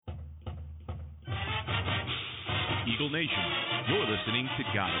Eagle Nation. You're listening to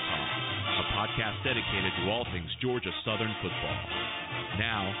Gotta Talk, a podcast dedicated to all things Georgia Southern football.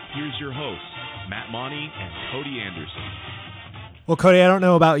 Now, here's your hosts, Matt Monty and Cody Anderson. Well, Cody, I don't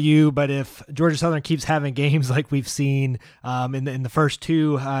know about you, but if Georgia Southern keeps having games like we've seen in the first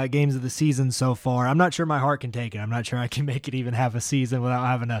two games of the season so far, I'm not sure my heart can take it. I'm not sure I can make it even have a season without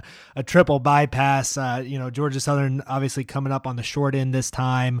having a triple bypass. Georgia Southern obviously coming up on the short end this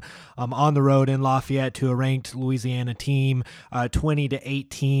time, on the road in Lafayette to a ranked Louisiana team,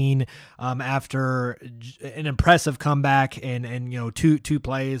 20-18 after an impressive comeback and two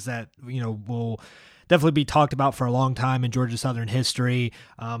plays that will definitely be talked about for a long time in Georgia Southern history.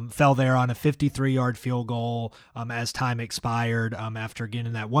 Fell there on a 53-yard field goal as time expired after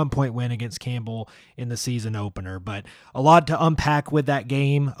getting that 1-point win against Campbell in the season opener. But a lot to unpack with that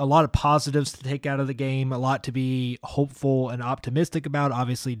game, a lot of positives to take out of the game, a lot to be hopeful and optimistic about.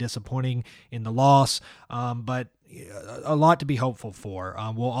 Obviously disappointing in the loss, but a lot to be hopeful for.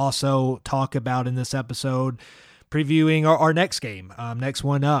 We'll also talk about in this episode previewing our next game, next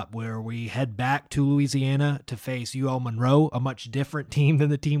one up, where we head back to Louisiana to face UL Monroe, a much different team than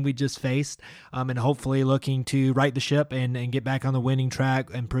the team we just faced, and hopefully looking to right the ship and get back on the winning track,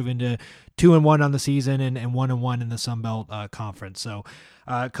 improving to 2-1 on the season and 1-1 in the Sun Belt Conference. So,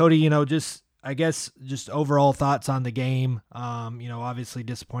 Cody, just overall thoughts on the game. Obviously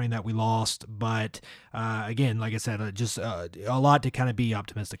disappointing that we lost, but again, like I said, just a lot to kind of be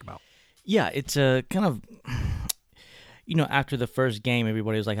optimistic about. Yeah, it's a kind of, after the first game,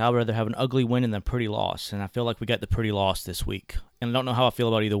 everybody was like, I'd rather have an ugly win than a pretty loss. And I feel like we got the pretty loss this week. And I don't know how I feel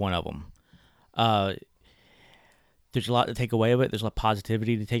about either one of them. There's a lot to take away of it. There's a lot of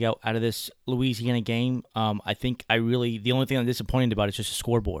positivity to take out of this Louisiana game. I think the only thing I'm disappointed about is just the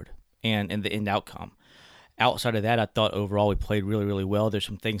scoreboard and the end outcome. Outside of that, I thought overall we played really, really well. There's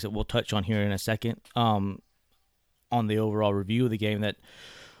some things that we'll touch on here in a second on the overall review of the game that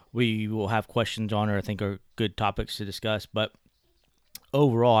we will have questions on or I think are good topics to discuss. But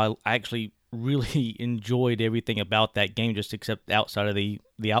overall, I actually really enjoyed everything about that game, just except outside of the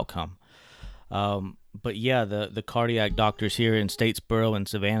outcome. But yeah, the cardiac doctors here in Statesboro and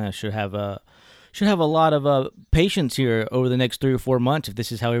Savannah should have a lot of patience here over the next 3 or 4 months if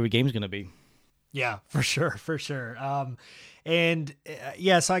this is how every game's going to be. Yeah, for sure. So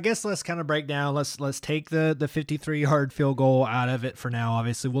I guess let's kind of break down. Let's take the 53-yard field goal out of it for now.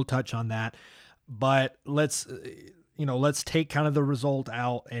 Obviously, we'll touch on that, but let's take kind of the result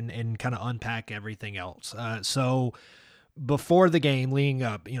out and kind of unpack everything else. So before the game, leading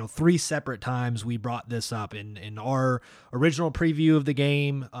up, 3 separate times we brought this up in our original preview of the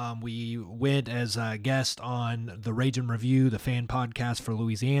game. We went as a guest on the Ragin' Review, the fan podcast for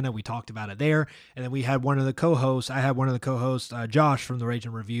Louisiana. We talked about it there. And then we had one of the co-hosts, Josh from the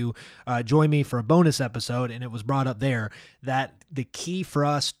Ragin' Review, join me for a bonus episode. And it was brought up there that the key for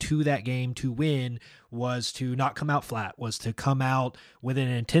us to that game to win was to not come out flat, was to come out with an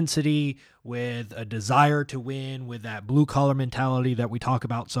intensity, with a desire to win, with that blue-collar mentality that we talk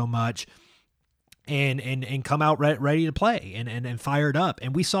about so much, and come out ready to play and fired up.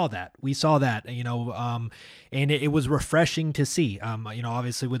 And we saw that, and it was refreshing to see,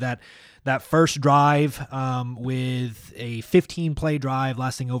 obviously with that first drive, with a 15-play drive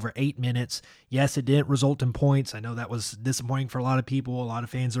lasting over 8 minutes. Yes, it didn't result in points. I know that was disappointing for a lot of people. A lot of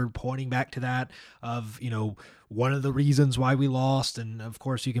fans are pointing back to that of, one of the reasons why we lost. And of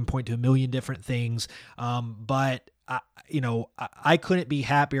course you can point to a million different things. But I couldn't be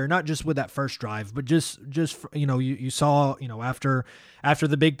happier, not just with that first drive, but just you saw, after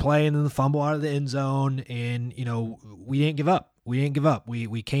the big play and then the fumble out of the end zone, and, we didn't give up.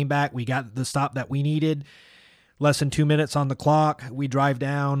 We came back. We got the stop that we needed. Less than 2 minutes on the clock. We drive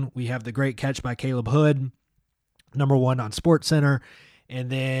down. We have the great catch by Caleb Hood, number 1 on SportsCenter, and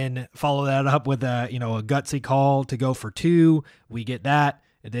then follow that up with a gutsy call to go for 2. We get that.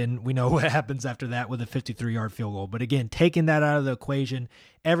 And then we know what happens after that with a 53-yard field goal. But again, taking that out of the equation,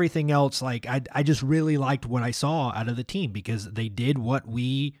 everything else, I just really liked what I saw out of the team because they did what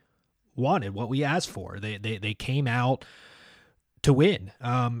we wanted, what we asked for. They came out to win,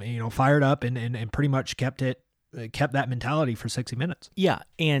 fired up and pretty much kept that mentality for 60 minutes. Yeah,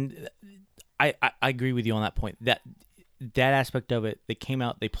 and I agree with you on that point. That aspect of it, they came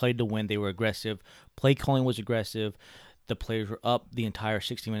out, they played to win, they were aggressive. Play calling was aggressive. The players were up the entire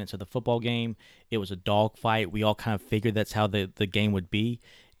 60 minutes of the football game. It was a dogfight. We all kind of figured that's how the game would be.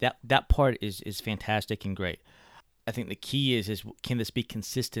 That part is fantastic and great. I think the key is can this be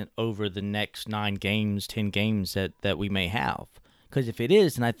consistent over the next 9 games, 10 games that we may have? Because if it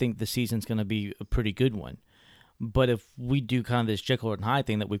is, then I think the season's going to be a pretty good one. But if we do kind of this Jekyll and Hyde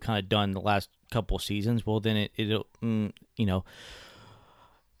thing that we've kind of done the last couple of seasons, well, then it'll I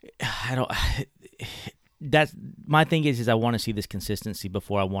don't. That's my thing is I want to see this consistency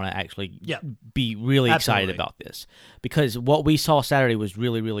before I want to actually be really excited about this, because what we saw Saturday was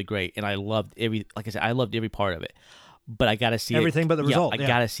really, really great, and I loved I loved every part of it. But I got to see everything but the result. I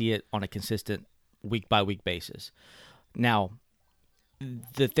got to see it on a consistent week by week basis. Now,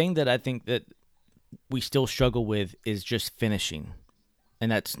 the thing that I think that we still struggle with is just finishing,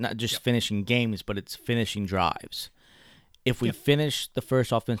 and that's not just finishing games, but it's finishing drives. If we finish the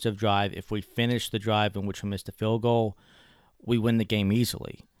first offensive drive, if we finish the drive in which we missed a field goal, we win the game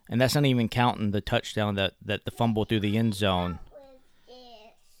easily. And that's not even counting the touchdown that the fumble through the end zone.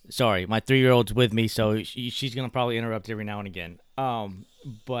 Sorry, my 3-year-old's with me, so she's going to probably interrupt every now and again.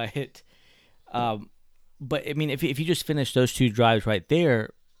 But I mean, if you just finish those 2 drives right there,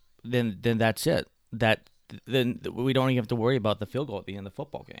 then that's it. Then we don't even have to worry about the field goal at the end of the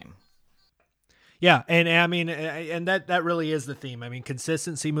football game. Yeah, and I mean, and that really is the theme. I mean,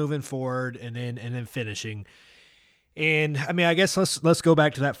 consistency moving forward, and then finishing. And I mean, I guess let's go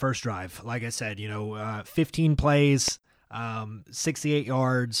back to that first drive. Like I said, 15 plays, 68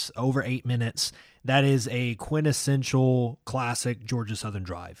 yards, over 8 minutes. That is a quintessential classic Georgia Southern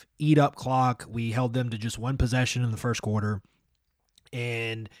drive. Eat up clock. We held them to just 1 possession in the first quarter,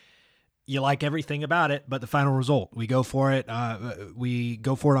 and you like everything about it, but the final result, we go for it. We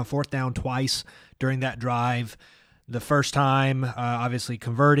go for it on 4th down twice during that drive. The first time, obviously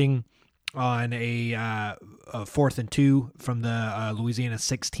converting on a 4th and 2 from the Louisiana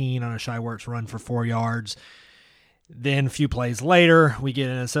 16 on a Shy Works run for 4 yards. Then a few plays later, we get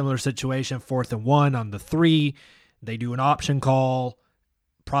in a similar situation, 4th and 1 on the 3. They do an option call.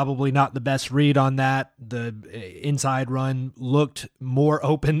 Probably not the best read on that. The inside run looked more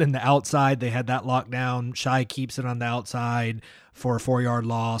open than the outside. They had that locked down. Shy keeps it on the outside for a 4-yard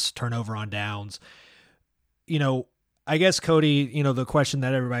loss, turnover on downs. I guess, Cody, the question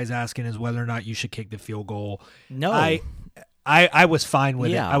that everybody's asking is whether or not you should kick the field goal. No. I was fine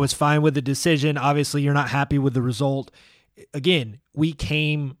with it. I was fine with the decision. Obviously, you're not happy with the result. Again, we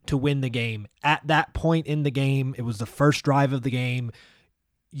came to win the game. At that point in the game, it was the first drive of the game.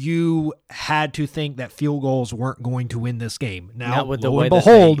 You had to think that field goals weren't going to win this game. Now, lo and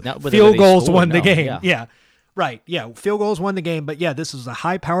behold, field goals won the game. Yeah. Right. Yeah. Field goals won the game. But yeah, this was a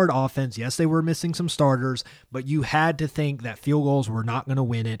high-powered offense. Yes, they were missing some starters, but you had to think that field goals were not going to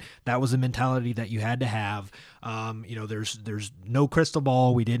win it. That was a mentality that you had to have. There's no crystal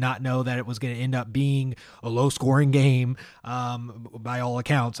ball. We did not know that it was going to end up being a low-scoring game. By all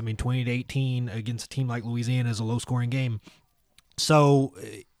accounts, I mean, 20-18 against a team like Louisiana is a low-scoring game. So,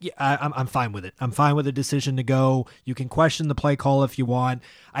 yeah, I'm fine with it. I'm fine with the decision to go. You can question the play call if you want.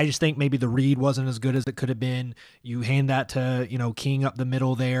 I just think maybe the read wasn't as good as it could have been. You hand that to, King up the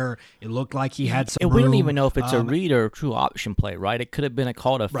middle there. It looked like he had some room. We don't even know if it's a read or a true option play, right? It could have been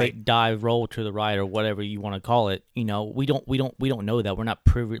a fake dive roll to the right or whatever you want to call it. We don't know that. We're not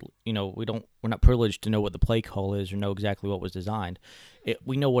privileged. We're not privileged to know what the play call is or know exactly what was designed.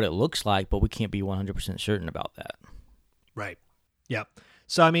 We know what it looks like, but we can't be 100% certain about that. Right. Yep.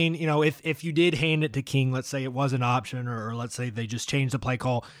 So, I mean, if you did hand it to King, let's say it was an option, or let's say they just changed the play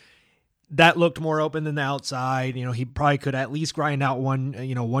call, that looked more open than the outside. He probably could at least grind out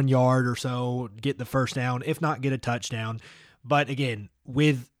 1 yard or so, get the first down, if not get a touchdown. But again,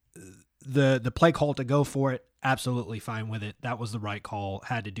 with the play call to go for it, absolutely fine with it. That was the right call,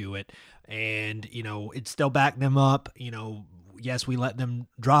 had to do it. And, it still backed them up. Yes, we let them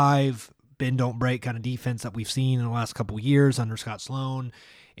drive, bend don't break kind of defense that we've seen in the last couple of years under Scott Sloan,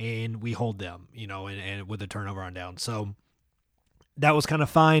 and we hold them, and with a turnover on down. So that was kind of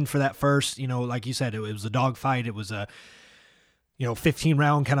fine for that first, like you said, it was a dogfight. It was a, 15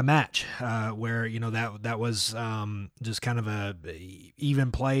 round kind of match, where, that was just kind of a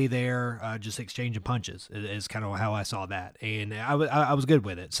even play there, just exchanging punches is kind of how I saw that. And I was good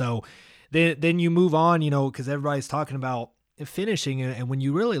with it. So then you move on, because everybody's talking about finishing, and when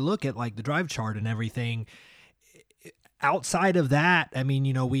you really look at like the drive chart and everything outside of that, I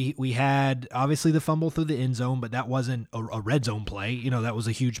mean, we had obviously the fumble through the end zone, but that wasn't a red zone play. That was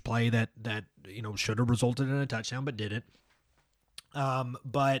a huge play that should have resulted in a touchdown, but didn't.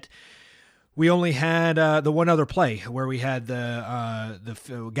 But we only had the one other play where we had got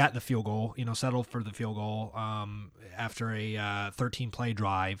the field goal, settled for the field goal after a 13 play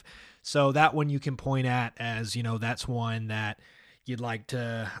drive. So that one you can point at as, that's one that you'd like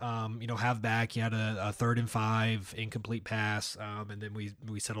to, have back. You had a 3rd and 5 incomplete pass, and then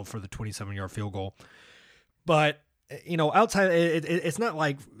we settled for the 27-yard field goal. But, outside, it's not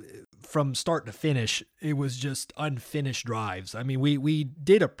like from start to finish, it was just unfinished drives. I mean, we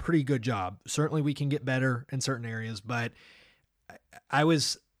did a pretty good job. Certainly we can get better in certain areas, but I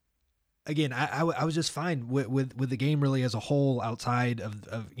was just fine with the game really as a whole outside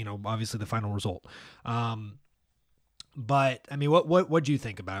of obviously the final result. But I mean, what do you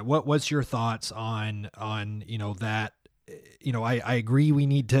think about it? What's your thoughts on that? I agree we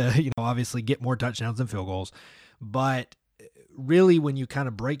need to, obviously get more touchdowns and field goals, but really when you kind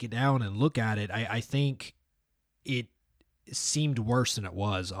of break it down and look at it, I think it seemed worse than it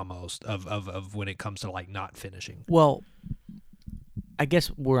was almost of when it comes to like not finishing. Well, I guess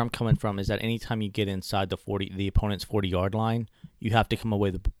where I'm coming from is that anytime you get inside the opponent's 40-yard line, you have to come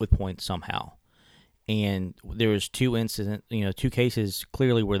away with points somehow. And there was two cases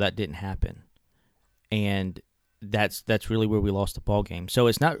clearly where that didn't happen. And that's really where we lost the ball game. So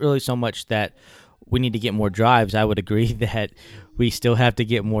it's not really so much that we need to get more drives. I would agree that we still have to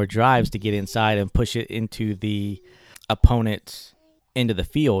get more drives to get inside and push it into the opponent's end of the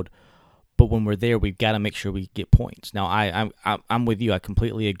field. But when we're there, we've got to make sure we get points. Now, I'm with you. I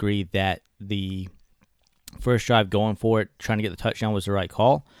completely agree that the first drive going for it, trying to get the touchdown, was the right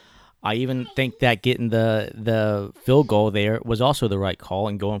call. I even think that getting the field goal there was also the right call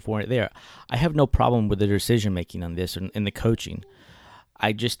and going for it there. I have no problem with the decision-making on this and the coaching.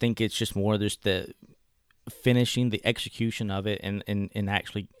 I just think it's just more just the finishing, the execution of it, and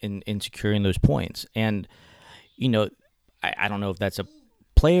actually in securing those points. And, I don't know if that's a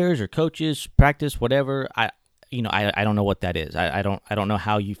players or coaches, practice, whatever. I don't know what that is. I don't know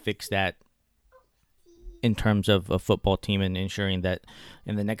how you fix that in terms of a football team and ensuring that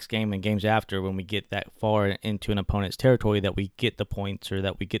in the next game and games after, when we get that far into an opponent's territory, that we get the points or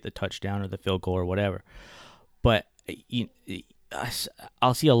that we get the touchdown or the field goal or whatever. But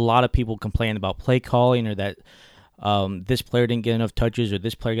I'll see a lot of people complain about play calling or that this player didn't get enough touches or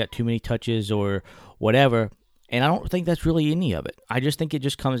this player got too many touches or whatever. And I don't think that's really any of it. I just think it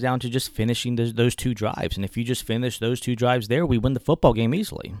just comes down to just finishing those two drives. And if you just finish those two drives there, we win the football game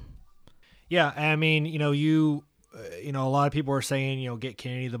easily. Yeah, I mean, a lot of people are saying, get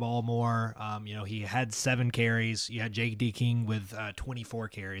Kennedy the ball more. He had 7 carries. You had J.D. King with 24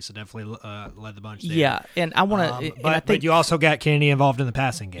 carries, so definitely led the bunch there. Yeah, and I want to, but you also got Kennedy involved in the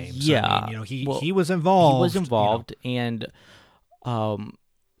passing game. So, yeah, he was involved. He was involved, and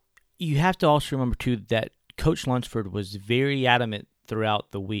you have to also remember too that Coach Lunsford was very adamant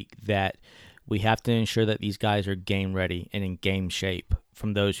throughout the week that we have to ensure that these guys are game ready and in game shape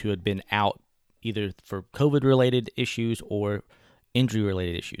from those who had been out either for COVID-related issues or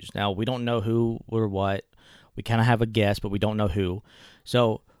injury-related issues. Now, we don't know who or what. We kind of have a guess, but we don't know who.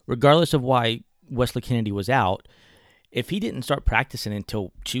 So regardless of why Wesley Kennedy was out, if he didn't start practicing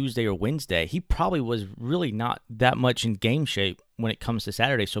until Tuesday or Wednesday, he probably was really not that much in game shape when it comes to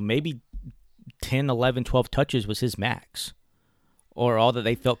Saturday. So maybe 10, 11, 12 touches was his max, or all that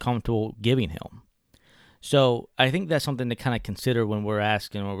they felt comfortable giving him. So I think that's something to kind of consider when we're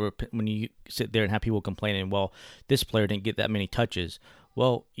asking, or when you sit there and have people complaining, well, this player didn't get that many touches.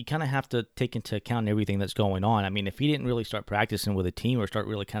 Well, you kind of have to take into account everything that's going on. I mean, if he didn't really start practicing with a team or start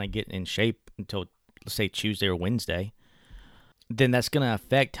really kind of getting in shape until, let's say, Tuesday or Wednesday, then that's going to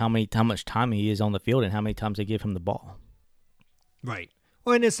affect how much time he is on the field and how many times they give him the ball. Right.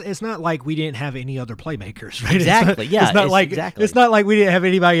 Well, and it's not like we didn't have any other playmakers, right? Exactly. It's not like we didn't have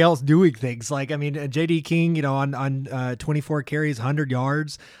anybody else doing things. Like, I mean, J.D. King, on 24 carries, 100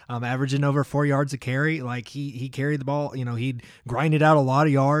 yards, averaging over 4 yards a carry. Like he carried the ball. He'd grinded out a lot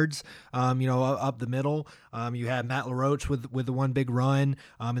of yards. Up the middle. You had Matt LaRoche with the one big run,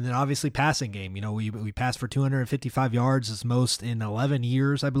 and then obviously passing game. We passed for 255 yards, as most in 11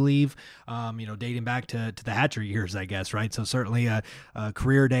 years, I believe. Dating back to the Hatcher years, I guess, right? So certainly a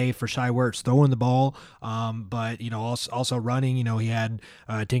career day for Shai Werts throwing the ball, but also running. He had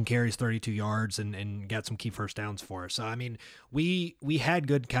 10 carries, 32 yards, and got some key first downs for us. So I mean, we had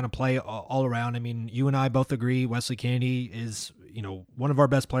good kind of play all around. I mean, you and I both agree Wesley Kennedy is one of our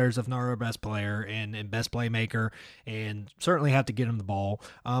best players, if not our best player, and best playmaker, and certainly have to get him the ball.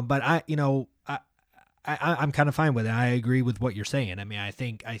 But I'm kind of fine with it. I agree with what you're saying. I mean, I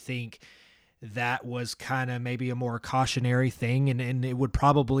think that was kind of maybe a more cautionary thing, and it would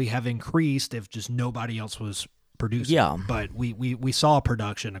probably have increased if just nobody else was producing. Yeah. But we saw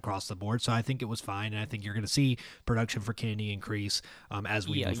production across the board, so I think it was fine, and I think you're going to see production for Kennedy increase as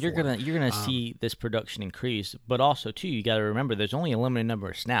we move forward. You're gonna see this production increase, but also too, you got to remember there's only a limited number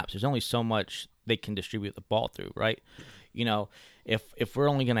of snaps. There's only so much they can distribute the ball through, right? If we're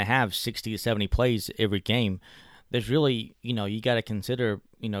only going to have 60 to 70 plays every game, there's really you got to consider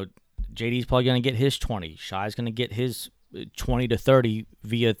JD's probably going to get his 20, Shai's going to get his 20 to 30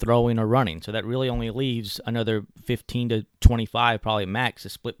 via throwing or running. So that really only leaves another 15 to 25, probably max, to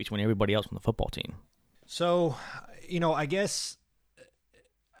split between everybody else on the football team. So, I guess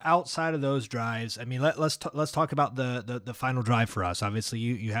outside of those drives, I mean, let's talk about the final drive for us. Obviously,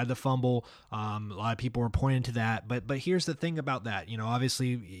 you had the fumble. A lot of people were pointing to that, but here's the thing about that.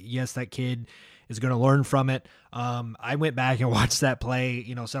 Obviously, yes, that kid is going to learn from it. I went back and watched that play,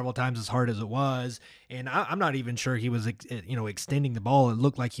 several times, as hard as it was, and I'm not even sure he was, extending the ball. It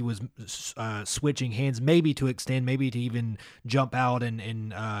looked like he was switching hands, maybe to extend, maybe to even jump out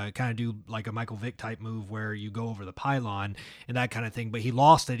and kind of do like a Michael Vick type move where you go over the pylon and that kind of thing. But he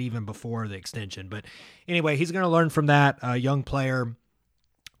lost it even before the extension. But anyway, he's going to learn from that, young player.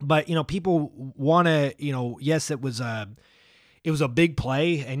 But people want to, yes, it was a big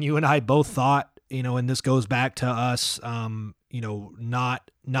play, and you and I both thought, and this goes back to us, not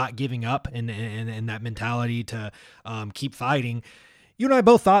giving up and that mentality to keep fighting. You and I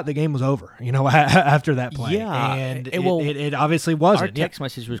both thought the game was over, after that play. Yeah, and it obviously wasn't. Our text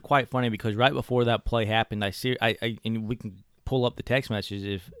message was quite funny because right before that play happened, and we can pull up the text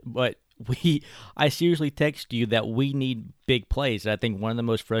messages, I seriously text you that we need big plays. And I think one of the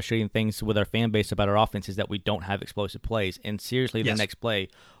most frustrating things with our fan base about our offense is that we don't have explosive plays. And seriously, the next play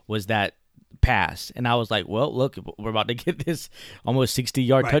was that pass. And I was like, well, look, we're about to get this almost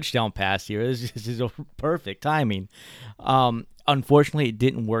 60-yard touchdown pass here. This is a perfect timing. Unfortunately, it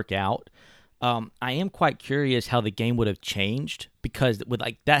didn't work out. I am quite curious how the game would have changed because with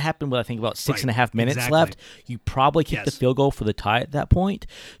that happened with I think about 6.5 minutes left. You probably kicked the field goal for the tie at that point.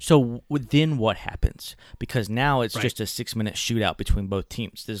 So then what happens? Because now it's just a 6-minute shootout between both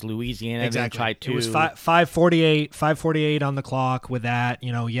teams. Does Louisiana then try to? It was 5:48 on the clock with that.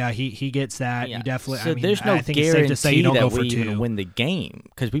 He gets that. Yeah. You definitely. So there's no I think guarantee it's safe to say you don't that go for we two. even win the game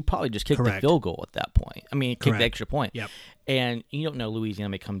because we probably just kicked the field goal at that point. I mean, kicked the extra point. Yep. And you don't know, Louisiana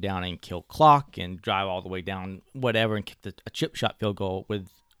may come down and kill clock and drive all the way down, whatever, and kick a chip shot field goal with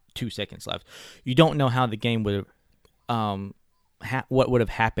 2 seconds left. You don't know how the game would have, what would have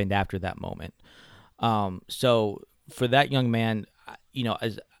happened after that moment. So for that young man,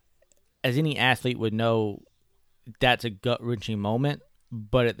 as any athlete would know, that's a gut-wrenching moment.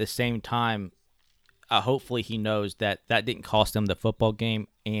 But at the same time, hopefully he knows that didn't cost him the football game,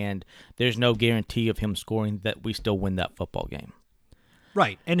 and there's no guarantee of him scoring that we still win that football game.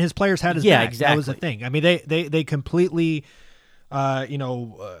 Right, and his players had his back. Exactly. That was the thing. I mean, they completely,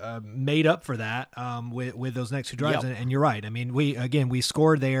 made up for that with those next two drives. Yep. And you're right. I mean, we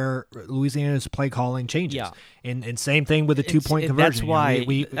scored there. Louisiana's play calling changes. Yeah. And same thing with the 2-point conversion.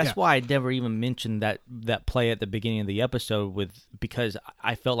 That's why I never even mentioned that play at the beginning of the episode because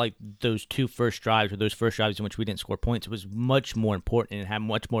I felt like those first drives in which we didn't score points was much more important and had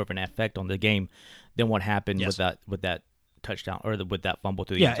much more of an effect on the game than what happened with that touchdown or with that fumble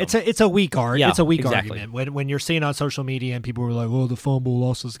to the end zone. It's a weak argument. Yeah, it's a weak exactly. argument when you're seeing on social media and people were like, "Oh, the fumble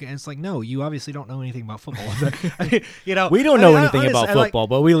lost this game." It's like, no, you obviously don't know anything about football. We don't know anything about football,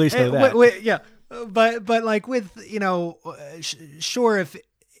 but we at least know that. But like with sure if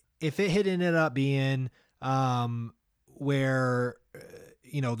it ended up being where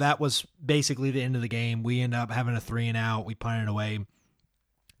that was basically the end of the game, we end up having a 3-and-out, we punt it away,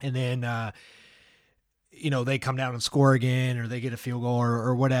 and then they come down and score again, or they get a field goal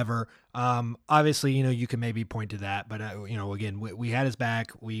or whatever. Obviously, you can maybe point to that, but again, we had his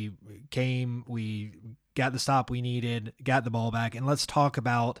back. We got the stop we needed, got the ball back, and let's talk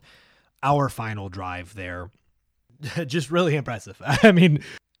about our final drive there. Just really impressive. I mean,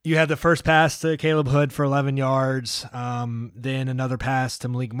 you had the first pass to Caleb Hood for 11 yards, then another pass to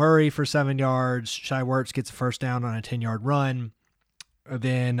Malik Murray for 7 yards. Shai Werts gets a first down on a 10-yard run.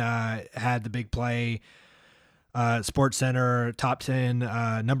 Then had the big play. Sports Center top 10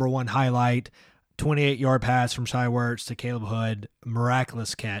 number one highlight, 28-yard pass from Shai Werts to Caleb Hood,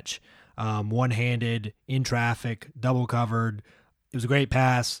 miraculous catch, one-handed in traffic, double covered. It was a great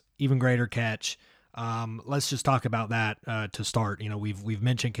pass, even greater catch. Let's just talk about that to start. We've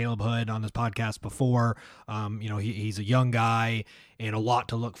mentioned Caleb Hood on this podcast before. He's a young guy and a lot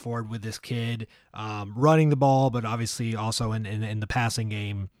to look forward with this kid running the ball, but obviously also in the passing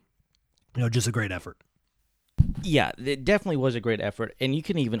game. Just a great effort. Yeah, it definitely was a great effort, and you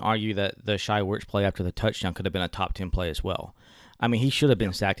can even argue that the Shai Werts play after the touchdown could have been a top 10 play as well. I mean, he should have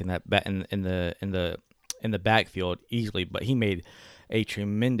been sacked in the backfield easily, but he made a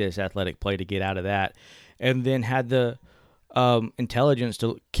tremendous athletic play to get out of that, and then had the intelligence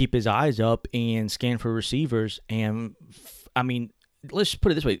to keep his eyes up and scan for receivers. And I mean, let's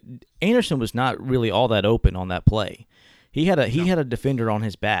put it this way: Anderson was not really all that open on that play. He had a defender on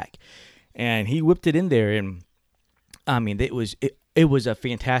his back, and he whipped it in there. And I mean, it was a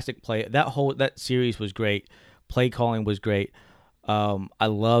fantastic play. That series was great. Play calling was great. I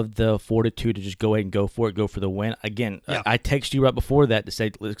love the fortitude to just go ahead and go for it, go for the win. Again, yeah. I text you right before that to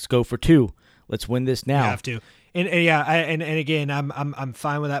say, let's go for 2. Let's win this now. You have to. And again, I'm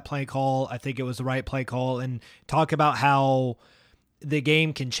fine with that play call. I think it was the right play call. And talk about how the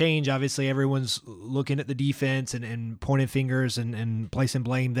game can change. Obviously, everyone's looking at the defense and pointing fingers and placing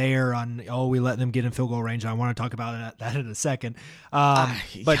blame there on, we let them get in field goal range. I want to talk about that in a second. But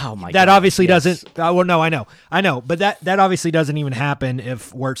that obviously doesn't. Well, no, I know. But that obviously doesn't even happen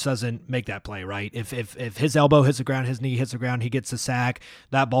if Wirtz doesn't make that play, right? If his elbow hits the ground, his knee hits the ground, he gets a sack,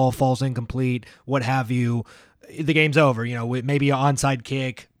 that ball falls incomplete, what have you. The game's over. Maybe an onside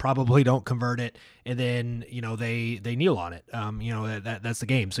kick, probably don't convert it, and then they kneel on it. That's the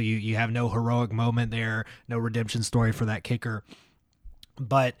game. So you have no heroic moment there, no redemption story for that kicker.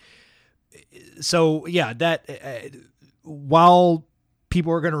 But so yeah, that while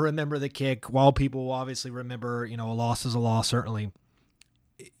people are going to remember the kick, while people will obviously remember a loss is a loss, certainly.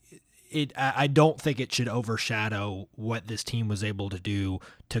 I don't think it should overshadow what this team was able to do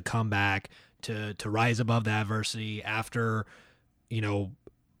to come back, to rise above the adversity after,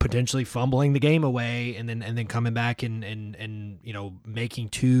 potentially fumbling the game away and then coming back and making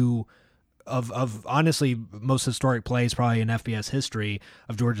 2 of honestly most historic plays probably in FBS history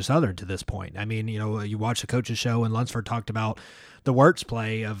of Georgia Southern to this point. I mean, you watch the coaches show and Lunsford talked about the Wirtz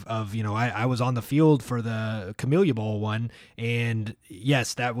play of I was on the field for the Camellia Bowl one, and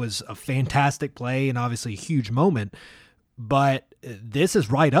yes, that was a fantastic play and obviously a huge moment. But this is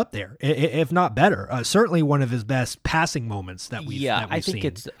right up there, if not better. Certainly one of his best passing moments that we've seen. I think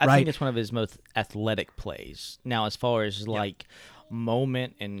it's one of his most athletic plays. Now, as far as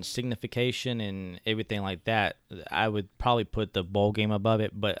moment and signification and everything like that, I would probably put the bowl game above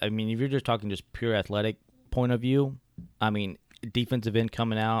it. But I mean, if you're just talking just pure athletic point of view, I mean, defensive end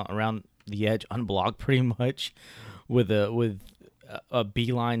coming out around the edge unblocked pretty much with a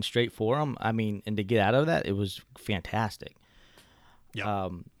beeline straight for him. I mean, and to get out of that, it was fantastic. Yeah.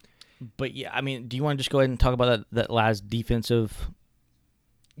 But yeah, I mean, do you want to just go ahead and talk about that last defensive?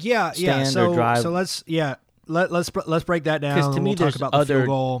 Stand or drive? So let's break that down. Because to me, we'll there's talk about other the field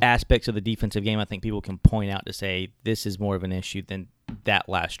goal aspects of the defensive game I think people can point out to say this is more of an issue than that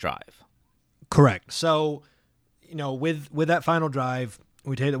last drive. Correct. So, with that final drive,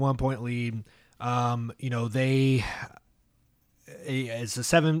 we take the 1-point lead. It's a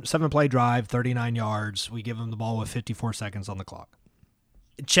seven play drive, 39 yards. We give them the ball with 54 seconds on the clock.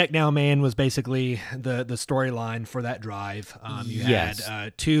 Check down man was basically the storyline for that drive. You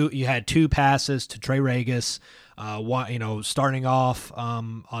had 2 passes to Trey Regis. Starting off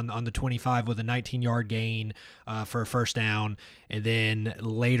on the 25 with a 19-yard gain for a first down, and then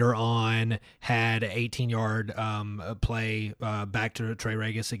later on had an 18-yard play back to Trey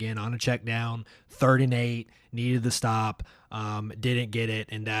Regis again on a check down, 3rd and 8, needed the stop, didn't get it,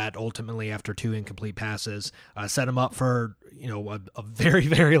 and that ultimately, after 2 incomplete passes, set him up for a very,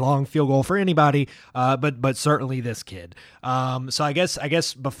 very long field goal for anybody, but certainly this kid. So I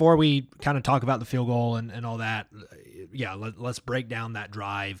guess before we kind of talk about the field goal and all that, let's break down that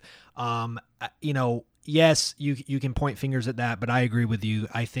drive. Yes, you can point fingers at that, but I agree with you.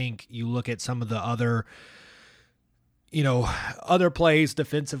 I think you look at some of the other plays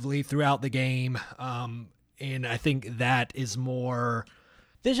defensively throughout the game, and I think that is more.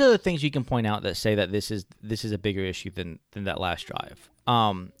 There's other things you can point out that say that this is a bigger issue than that last drive.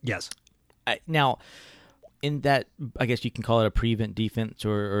 Yes. Now, in that, I guess you can call it a prevent defense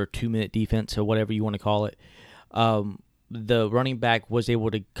or 2-minute defense or whatever you want to call it. The running back was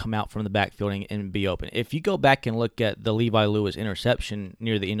able to come out from the backfield and be open. If you go back and look at the Levi Lewis interception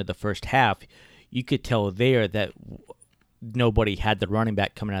near the end of the first half, you could tell there that nobody had the running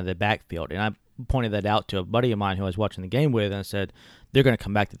back coming out of the backfield. And I pointed that out to a buddy of mine who I was watching the game with, and I said, they're going to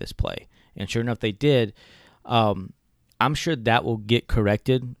come back to this play. And sure enough, they did. I'm sure that will get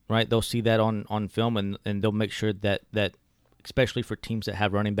corrected, right? They'll see that on film, and they'll make sure that especially for teams that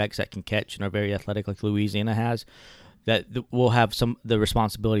have running backs that can catch and are very athletic like Louisiana has, that we'll have the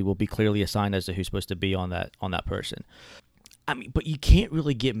responsibility will be clearly assigned as to who's supposed to be on that person. I mean, but you can't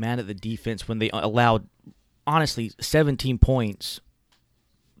really get mad at the defense when they allowed, honestly, 17 points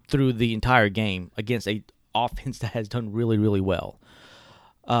through the entire game against a offense that has done really, really well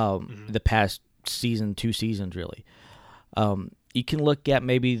the past season, 2 seasons, really. You can look at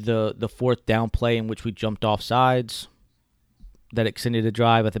maybe the 4th down play in which we jumped off sides that extended the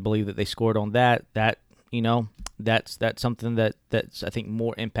drive. I believe that they scored on that. That's something that's I think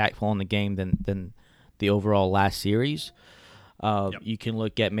more impactful on the game than the overall last series. You can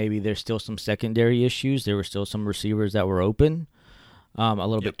look at maybe there's still some secondary issues. There were still some receivers that were open a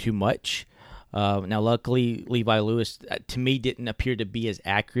little bit too much. Now, luckily, Levi Lewis, to me, didn't appear to be as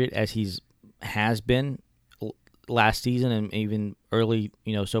accurate as has been last season and even early,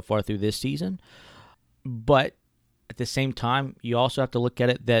 so far through this season. But at the same time, you also have to look at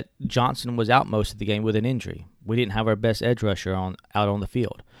it that Johnson was out most of the game with an injury. We didn't have our best edge rusher out on the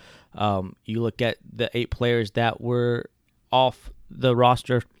field. You look at the 8 players that were off the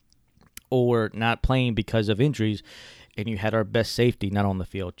roster or not playing because of injuries, and you had our best safety not on the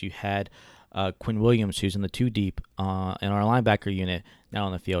field. You had Quinn Williams, who's in the 2 deep in our linebacker unit, not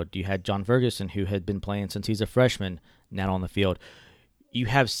on the field. You had John Ferguson, who had been playing since he's a freshman, not on the field. You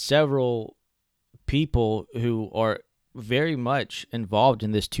have several people who are very much involved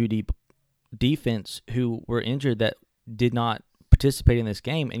in this 2 deep defense who were injured that did not participate in this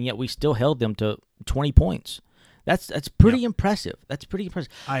game, and yet we still held them to 20 points. That's pretty impressive. That's pretty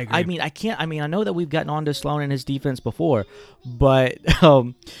impressive. I agree. I know that we've gotten on to Sloan and his defense before, but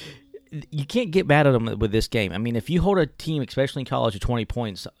you can't get mad at them with this game. I mean, if you hold a team, especially in college, to 20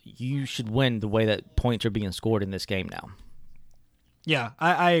 points, you should win the way that points are being scored in this game now. Yeah,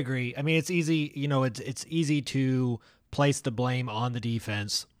 I agree. I mean, it's easy, it's easy to place the blame on the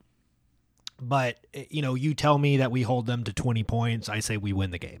defense. But, you tell me that we hold them to 20 points, I say we win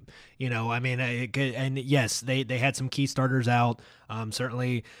the game. And yes, they had some key starters out,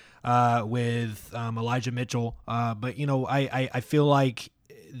 certainly with Elijah Mitchell. But, I feel like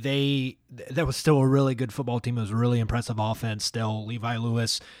that was still a really good football team. It was a really impressive offense still. Levi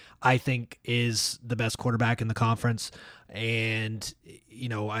Lewis, I think, is the best quarterback in the conference. And,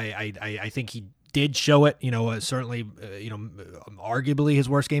 I think he did show it, certainly, arguably his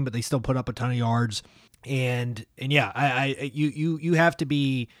worst game, but they still put up a ton of yards. And yeah, you have to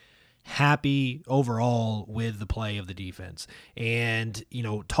be happy overall with the play of the defense. And,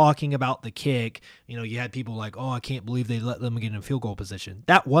 talking about the kick, you had people like, oh, I can't believe they let them get in field goal position.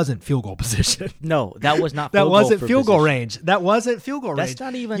 That wasn't field goal position. No, that was not that field wasn't goal field goal position. range. That wasn't field goal range. That's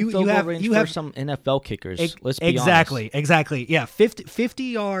not even field goal range for some NFL kickers. Let's be honest. Exactly. Yeah, 50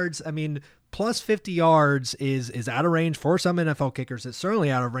 yards, plus 50 yards is out of range for some NFL kickers. It's certainly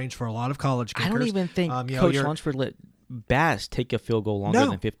out of range for a lot of college kickers. I don't even think Coach Lunsford let Bass take a field goal longer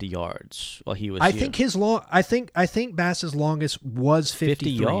than 50 yards while he was here. I think Bass's longest was 53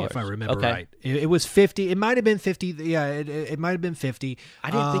 yards. If I remember right. It was 50. It might have been 50. Yeah, it might have been 50.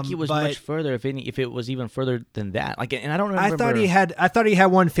 I didn't think it was much further, if it was even further than that. And I don't remember. I thought he had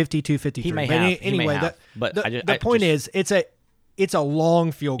one 52, 53. He may have. Anyway, the point is, it's a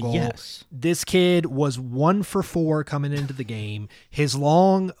long field goal. Yes. This kid was 1 for 4 coming into the game. His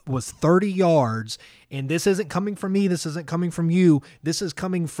long was 30 yards. And this isn't coming from me. This isn't coming from you. This is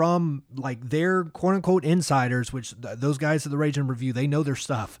coming from their quote unquote insiders, which those guys at the Raging Review, they know their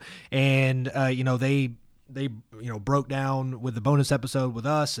stuff. And, they broke down with the bonus episode with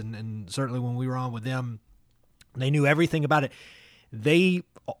us. And certainly when we were on with them, they knew everything about it. They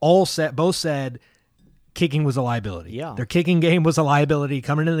both said, kicking was a liability. Yeah. Their kicking game was a liability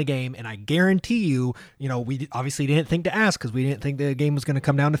coming into the game, and I guarantee you, we obviously didn't think to ask because we didn't think the game was going to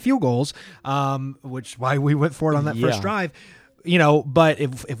come down to field goals, which why we went for it on that first drive. But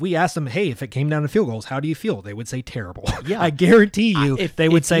if we asked them, hey, if it came down to field goals, how do you feel? They would say terrible. Yeah. I guarantee you they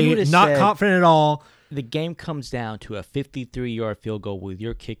would say not confident at all. The game comes down to a 53-yard field goal with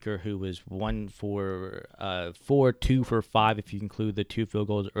your kicker who was 1 for 4, 2 for 5 if you include the 2 field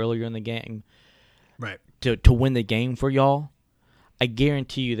goals earlier in the game. Right. To win the game for y'all, I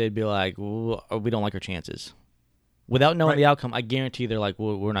guarantee you they'd be like, well, we don't like our chances. Without knowing the outcome, I guarantee you they're like,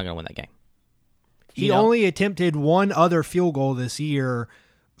 well, we're not going to win that game. He only attempted one other field goal this year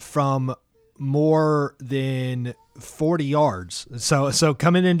from more than 40 yards. So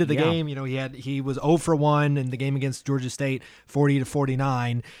coming into the game, he was 0 for 1 in the game against Georgia State,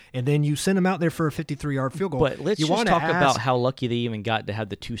 40-49, and then you send him out there for a 53-yard field goal. But let's just talk about how lucky they even got to have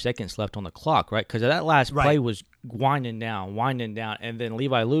the 2 seconds left on the clock, right? Because that last play was winding down, and then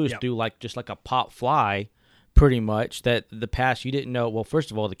Levi Lewis do just like a pop fly, pretty much, that the pass you didn't know. Well, first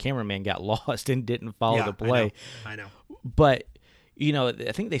of all, the cameraman got lost and didn't follow the play. I know. But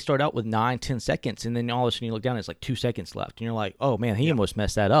I think they start out with 9-10 seconds, and then all of a sudden you look down, and it's like 2 seconds left, and you're like, oh man, he almost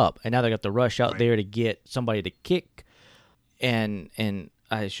messed that up. And now they got to rush out there to get somebody to kick, and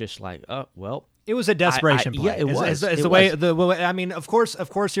it's just like, oh well. It was a desperation play. Yeah, it was. It's the way. Of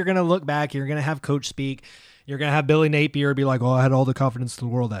course, you're going to look back. You're going to have coach speak. You're going to have Billy Napier be like, "Oh, I had all the confidence in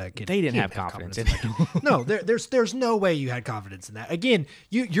the world that kid." They didn't have confidence in that. No, there's no way you had confidence in that. Again,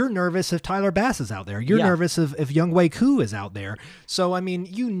 you're nervous if Tyler Bass is out there. You're nervous if Younghoe Koo is out there. So, I mean,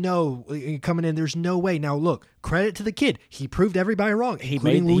 coming in, there's no way. Now, look, credit to the kid. He proved everybody wrong,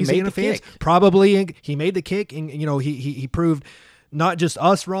 including Louisiana fans. Kick. Probably he made the kick, and, he proved not just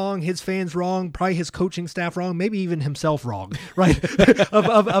us wrong, his fans wrong, probably his coaching staff wrong, maybe even himself wrong, right?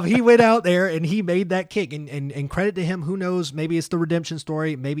 of he went out there and he made that kick, and credit to him. Who knows? Maybe it's the redemption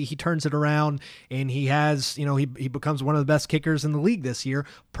story. Maybe he turns it around and he has, he becomes one of the best kickers in the league this year.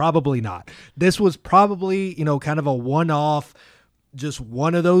 Probably not. This was probably, kind of a one-off, just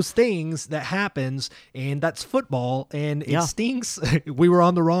one of those things that happens, and that's football, and it stinks. We were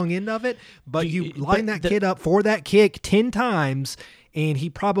on the wrong end of it, but you line that kid up for that kick 10 times, and he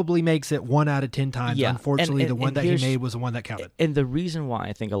probably makes it 1 out of 10 times. Yeah. Unfortunately, the one that he made was the one that counted. And the reason why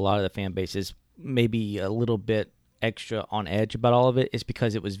I think a lot of the fan base is maybe a little bit extra on edge about all of it is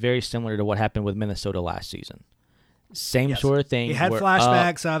because it was very similar to what happened with Minnesota last season. Same sort of thing. He had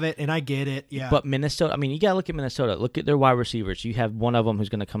flashbacks of it, and I get it. Yeah. But Minnesota, I mean, you got to look at Minnesota. Look at their wide receivers. You have one of them who's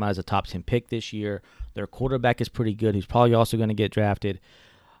going to come out as a top 10 pick this year. Their quarterback is pretty good. He's probably also going to get drafted.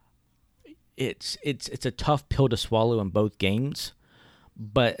 It's a tough pill to swallow in both games,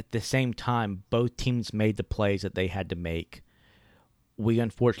 but at the same time, both teams made the plays that they had to make. We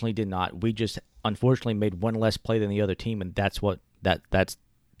unfortunately did not. We just unfortunately made one less play than the other team, and that's the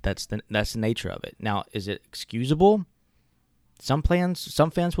nature of it. Now, is it excusable? Some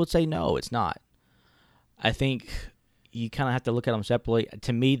fans would say no, it's not. I think you kind of have to look at them separately.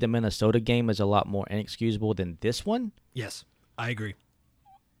 To me, the Minnesota game is a lot more inexcusable than this one. Yes, I agree.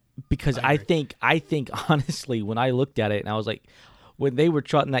 Because I think honestly, when I looked at it and I was like, when they were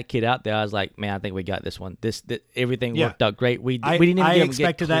trotting that kid out there, I was like, man, I think we got this one. Everything worked out great. We didn't even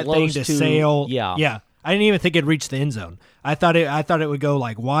expected get that thing to sail. Yeah. I didn't even think it'd reach the end zone. I thought it would go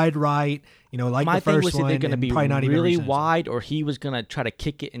like wide right, like my the first thing was one. They're going to be probably not really even wide, or he was going to try to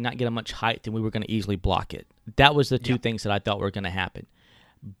kick it and not get a much height, and we were going to easily block it. That was the two things that I thought were going to happen,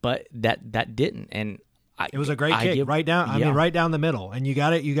 but that didn't. And it was a great kick right down. I mean, right down the middle, and you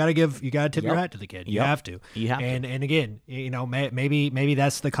got to tip your hat to the kid. You have to. And again, maybe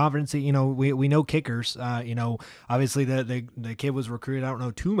that's the confidence that we know kickers. Obviously the kid was recruited. I don't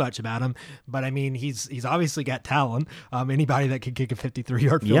know too much about him, but I mean he's obviously got talent. Anybody that can kick a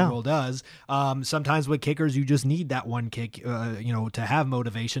 53-yard field goal does. Sometimes with kickers, you just need that one kick, to have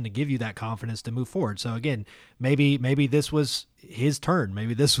motivation to give you that confidence to move forward. So again, maybe this was his turn.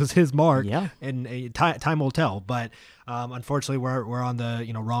 Maybe this was his mark. Yeah. And time will tell. But unfortunately, we're on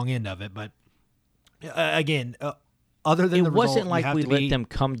the wrong end of it. But again, other than it the wasn't result, like we let them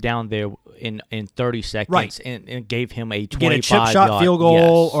come down there in 30 seconds and gave him a 25 get a chip shot field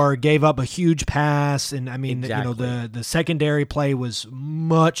goal or gave up a huge pass. And I mean, exactly. The secondary play was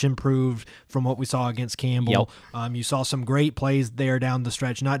much improved from what we saw against Campbell. Yep. You saw some great plays there down the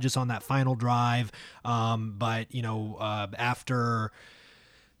stretch, not just on that final drive, but after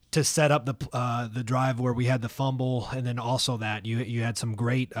to set up the drive where we had the fumble, and then also that you had some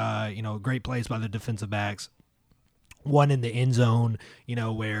great great plays by the defensive backs. One in the end zone,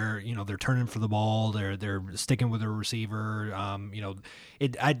 where they're turning for the ball, they're sticking with their receiver.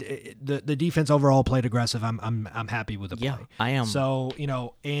 The defense overall played aggressive. I'm happy with the play. Yeah, I am. So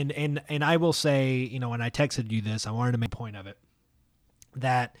and I will say, and I texted you this. I wanted to make a point of it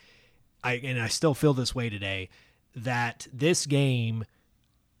that I still feel this way today. That this game,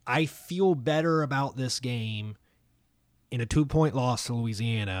 I feel better about this game in a 2-point loss to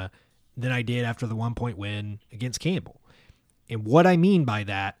Louisiana than I did after the 1-point win against Campbell. And what I mean by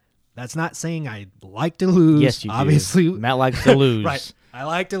that, that's not saying I like to lose. Yes, you obviously. do. Matt likes to lose. Right. I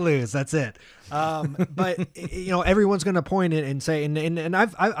like to lose. That's it. But everyone's going to point it and say, and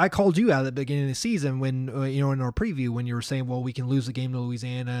I called you out at the beginning of the season when in our preview when you were saying, well, we can lose the game to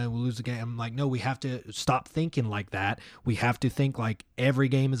Louisiana, we'll lose the game. I'm like, no, we have to stop thinking like that. We have to think like every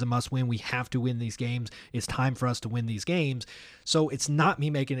game is a must win. We have to win these games. It's time for us to win these games. So it's not me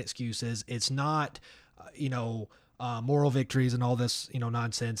making excuses. It's not moral victories and all this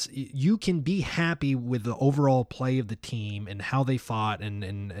nonsense. You can be happy with the overall play of the team and how they fought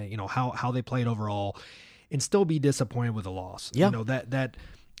and how they played overall, and still be disappointed with a loss. Yeah.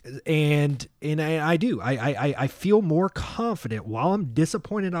 And I do. I feel more confident while I'm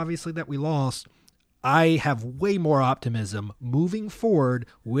disappointed, obviously, that we lost. I have way more optimism moving forward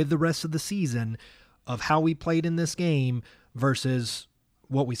with the rest of the season of how we played in this game versus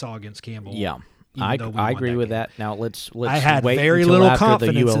what we saw against Campbell. Yeah. I agree with that. Now let's I had wait very until little after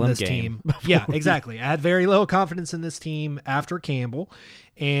confidence the ULM in this game. team. Yeah, exactly. I had very little confidence in this team after Campbell,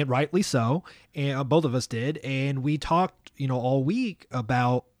 and rightly so. And both of us did. And we talked, all week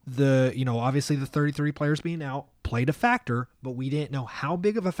about obviously the 33 players being out played a factor, but we didn't know how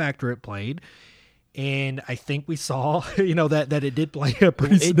big of a factor it played. And I think we saw, that it did play a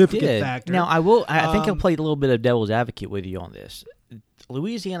pretty significant factor. Now, I think I'll play a little bit of devil's advocate with you on this.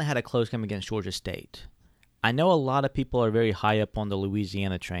 Louisiana had a close game against Georgia State. I know a lot of people are very high up on the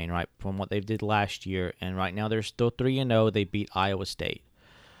Louisiana train, right, from what they did last year. And right now they're still 3-0. They beat Iowa State.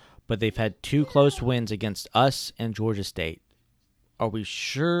 But they've had 2 close wins against us and Georgia State. Are we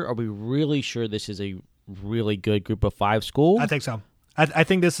sure? Are we really sure this is a really good Group of 5 school? I think so. I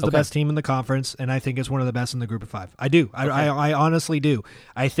think this is the best team in the conference, and I think it's one of the best in the Group of 5. I do. I honestly do.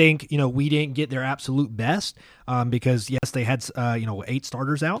 I think we didn't get their absolute best because yes, they had 8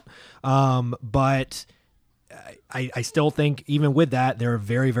 starters out, but I still think even with that, they're a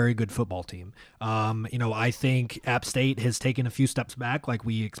very, very good football team. I think App State has taken a few steps back, like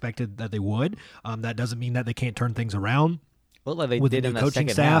we expected that they would. That doesn't mean that they can't turn things around. Well, like they with did the in the coaching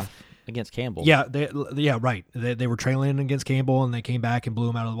second staff half against Campbell. Yeah, right. They were trailing against Campbell, and they came back and blew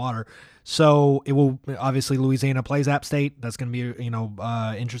them out of the water. So it will obviously Louisiana plays App State. That's going to be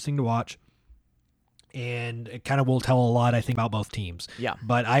interesting to watch, and it kind of will tell a lot, I think, about both teams. Yeah.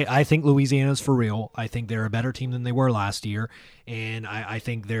 But I think Louisiana's for real. I think they're a better team than they were last year, and I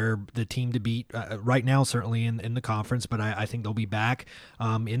think they're the team to beat right now, certainly in the conference. But I think they'll be back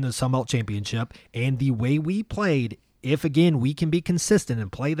in the Sun Belt Championship, and the way we played. If, again, we can be consistent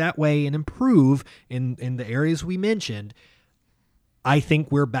and play that way and improve in the areas we mentioned, I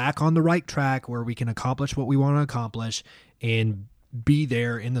think we're back on the right track where we can accomplish what we want to accomplish and be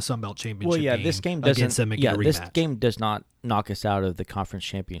there in the Sun Belt Championship game this game against them and get a rematch. This game does not knock us out of the conference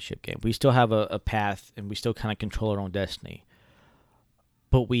championship game. We still have a path, and we still kind of control our own destiny.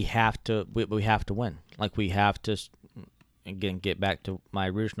 But we have to win. Like, we have to, again, get back to my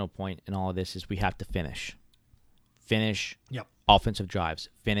original point in all of this is we have to finish. Finish offensive drives,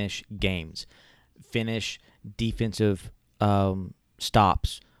 finish games, finish defensive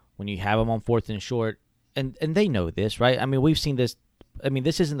stops when you have them on 4th and short. And they know this, right? I mean, we've seen this. I mean,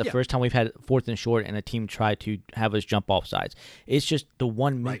 this isn't the first time we've had 4th and short and a team try to have us jump off sides. It's just the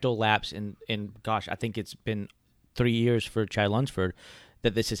one mental lapse in gosh, I think it's been 3 years for Chad Lunsford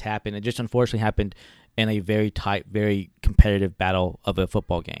that this has happened. It just unfortunately happened in a very tight, very competitive battle of a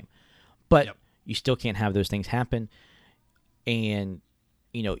football game. But you still can't have those things happen. And,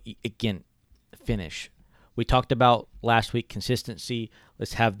 again, finish. We talked about last week consistency.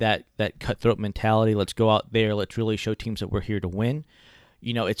 Let's have that cutthroat mentality. Let's go out there. Let's really show teams that we're here to win.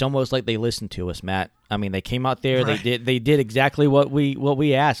 It's almost like they listened to us, Matt. I mean, they came out there. Right. They did exactly what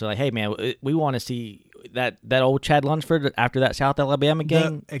we asked. They're like, hey, man, we want to see that old Chad Lunsford after that South Alabama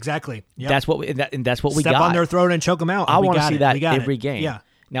game. Exactly. Yep. That's what we got. Step on their throat and choke them out. I want to see that every game. Yeah.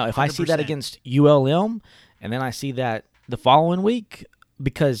 Now, if 100%. I see that against ULM, and then I see that the following week,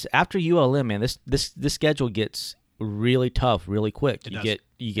 because after ULM, man, this schedule gets really tough really quick.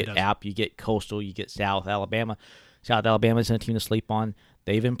 You get App, you get Coastal, you get South Alabama. South Alabama's a team to sleep on.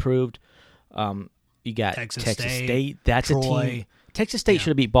 They've improved. You got Texas State. That's Troy. A team. Texas State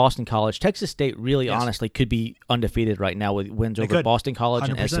should have beat Boston College. Texas State really, honestly, could be undefeated right now with wins over Boston College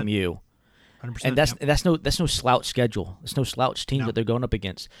 100%. And SMU. 100%, and that's no slouch schedule. It's no slouch team that they're going up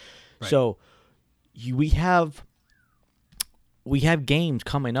against. Right. So we have games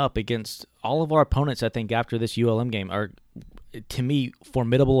coming up against all of our opponents. I think after this ULM game are, to me,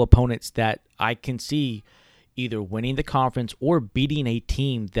 formidable opponents that I can see either winning the conference or beating a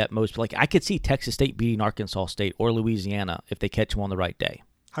team that I could see Texas State beating Arkansas State or Louisiana if they catch them on the right day.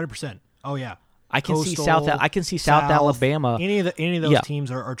 100%. Oh yeah. I can see South Alabama. Any of those teams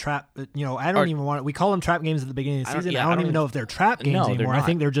are trap. I don't even want it. We call them trap games at the beginning of the season. I don't even know if they're trap games anymore. I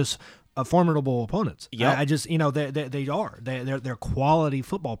think they're just formidable opponents. Yep. I just they are. They're quality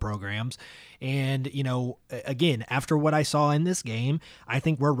football programs, and again, after what I saw in this game, I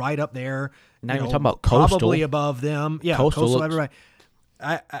think we're right up there. Now you're talking about Coastal, probably above them. Yeah, Coastal. Everybody.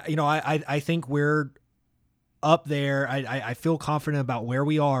 I think we're up there. I feel confident about where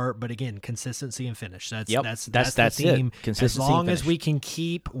we are, but again, consistency and finish. That's the theme. It. Consistency. As long as we can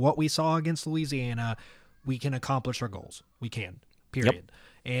keep what we saw against Louisiana, we can accomplish our goals. We can. Period. Yep.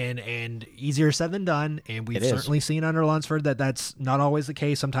 And easier said than done. And we've certainly seen under Lunsford that's not always the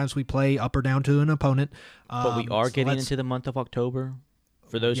case. Sometimes we play up or down to an opponent. But we are getting into the month of October.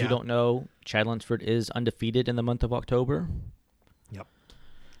 For those who don't know, Chad Lunsford is undefeated in the month of October. Yep.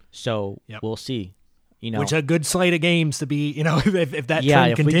 So we'll see. You know, which a good slate of games to be. You know, if that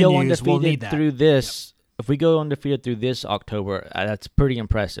trend if continues, we go we'll need undefeated that. through this, if we go undefeated through this October, that's pretty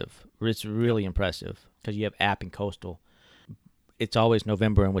impressive. It's really impressive because you have App and Coastal. It's always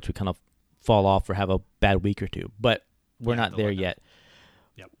November in which we kind of fall off or have a bad week or two, but we're not there yet.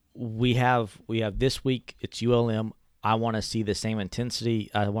 Yep. We have this week. It's ULM. I want to see the same intensity.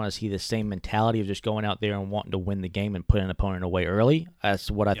 I want to see the same mentality of just going out there and wanting to win the game and put an opponent away early.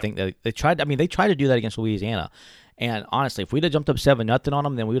 That's what I think that they tried. I mean, they tried to do that against Louisiana. And honestly, if we'd have jumped up 7-0 on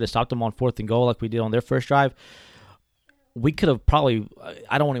them, then we would have stopped them on 4th and goal like we did on their first drive. We could have probably,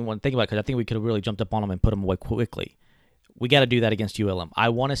 I don't even want to think about it because I think we could have really jumped up on them and put them away quickly. We got to do that against ULM. I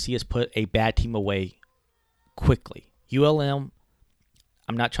want to see us put a bad team away quickly. ULM,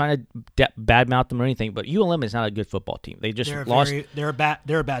 I'm not trying to badmouth them or anything, but ULM is not a good football team. They just lost. They're a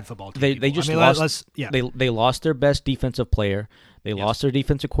bad football team. They just lost. They lost their best defensive player. They lost their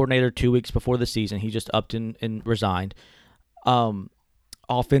defensive coordinator 2 weeks before the season. He just upped and resigned.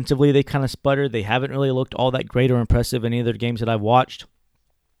 Offensively, they kind of sputtered. They haven't really looked all that great or impressive in any of their games that I've watched.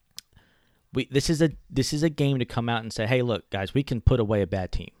 This is a game to come out and say, hey, look, guys, we can put away a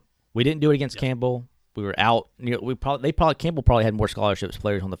bad team. We didn't do it against Campbell. We were out. Campbell probably had more scholarships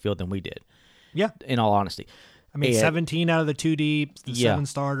players on the field than we did. Yeah, in all honesty. I mean, 17 out of the 2 deep, 7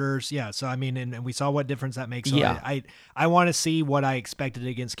 starters. Yeah, so I mean, and we saw what difference that makes. So I want to see what I expected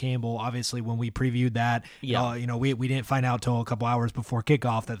against Campbell. Obviously, when we previewed that, we didn't find out till a couple hours before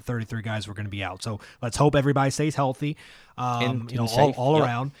kickoff that 33 guys were going to be out. So let's hope everybody stays healthy. All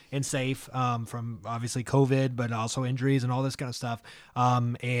around and safe from obviously COVID, but also injuries and all this kind of stuff.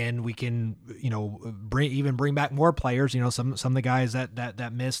 And we can, bring back more players. Some of the guys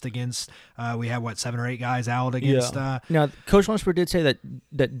that missed against. We had 7 or 8 guys out against. Now, Coach Lunsford did say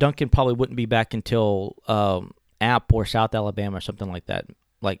that Duncan probably wouldn't be back until App or South Alabama or something like that,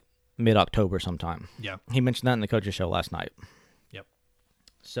 like mid-October sometime. Yeah, he mentioned that in the coaches show last night. Yep.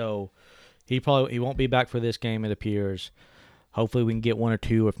 So he won't be back for this game, it appears. Hopefully we can get 1 or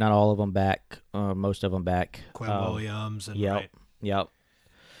 2, if not all of them back, most of them back. Quinn Williams. And Yep.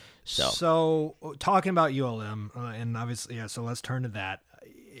 So talking about ULM, and obviously, so let's turn to that.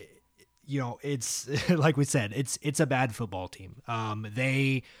 It's like we said, it's a bad football team.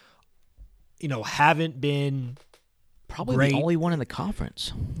 They, haven't been probably great. The only one in the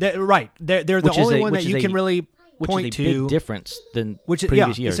conference. They're the only one that you can really point to. Which is a big difference than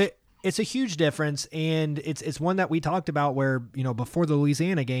previous years. It's a huge difference, and it's one that we talked about where, before the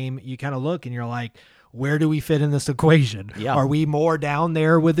Louisiana game, you kind of look and you're like, where do we fit in this equation? Yeah. Are we more down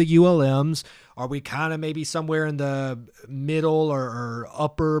there with the ULMs? Are we kind of maybe somewhere in the middle or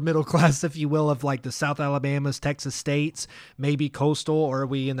upper middle class, if you will, of like the South Alabamas, Texas States, maybe Coastal, or are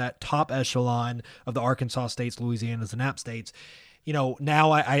we in that top echelon of the Arkansas States, Louisianas, and App States?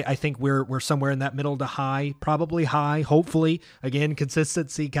 Now I think we're somewhere in that middle to high, probably high, hopefully, again,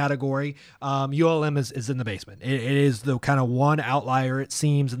 consistency category. ULM is in the basement. It is the kind of one outlier, it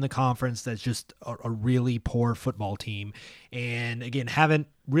seems, in the conference that's just a really poor football team. And again, haven't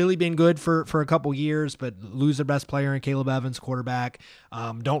really been good for a couple years, but lose their best player in Caleb Evans, quarterback.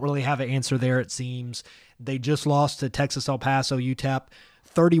 Don't really have an answer there, it seems. They just lost to Texas El Paso, UTEP,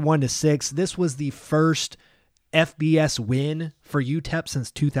 31-6. This was the first FBS win for UTEP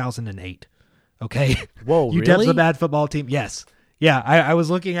since 2008. Okay. Whoa, UTEP's really? a bad football team. Yes. Yeah. I was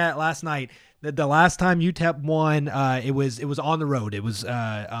looking at last night. The last time UTEP won, it was on the road. It was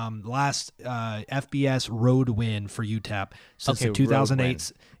last FBS road win for UTEP since the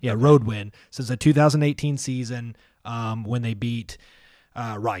 2008. Road win since the 2018 season when they beat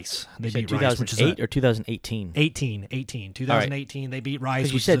Rice. They beat Rice, which is 2008 or 2018. 2018. Right. They beat Rice.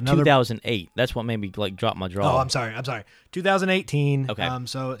 Because you said 2008. That's what made me drop my jaw. Oh, I'm sorry. 2018.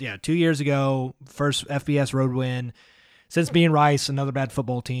 Okay. 2 years ago, first FBS road win since being Rice, another bad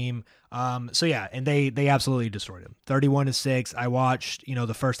football team. And they absolutely destroyed them. 31-6. I watched,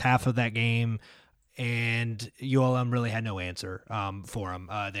 the first half of that game, and ULM really had no answer for them.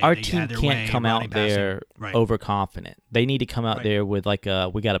 Our team can't come out there overconfident. They need to come out there with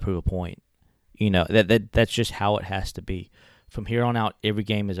we got to prove a point. That's just how it has to be. From here on out, every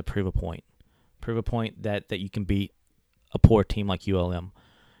game is a prove a point. Prove a point that you can beat a poor team like ULM.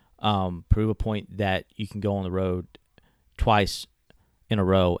 Prove a point that you can go on the road twice in a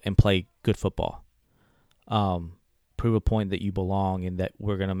row and play good football. Prove a point that you belong and that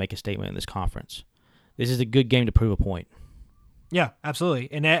we're going to make a statement in this conference. This is a good game to prove a point. Yeah, absolutely.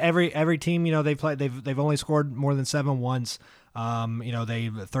 And every team, they've played. They've only scored more than 7 once. They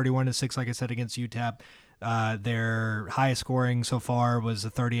 31-6, like I said, against UTEP. Their highest scoring so far was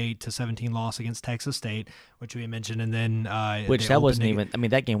a 38-17 loss against Texas State, which we mentioned, and then which that wasn't even. I mean,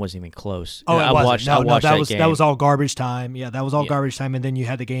 that game wasn't even close. Oh, I watched that was all garbage time. Yeah, that was all garbage time, and then you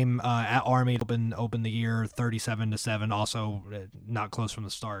had the game at Army open the year 37-7, also not close from the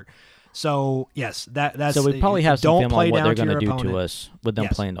start. So yes, that's so we probably have some film on what they're going to do opponent. To us with them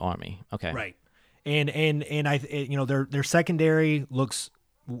playing the Army. Okay, right, and their secondary looks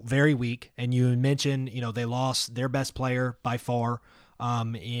very weak, and you mentioned they lost their best player by far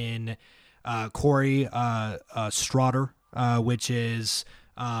in Corey Straughter, which is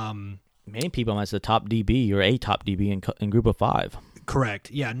many people as the top DB or a top DB in Group of 5. Correct.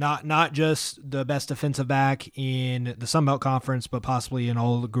 Yeah, not just the best defensive back in the Sun Belt Conference, but possibly in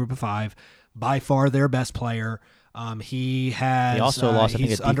all the Group of 5. By far their best player. He also lost, I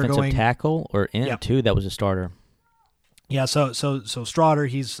think, a defensive tackle or end too. That was a starter. Yeah, so Straughter,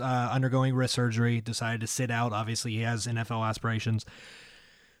 he's undergoing wrist surgery. Decided to sit out. Obviously, he has NFL aspirations.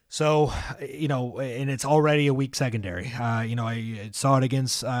 So, and it's already a weak secondary. I saw it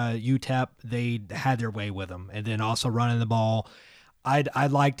against UTEP. They had their way with him, and then also running the ball.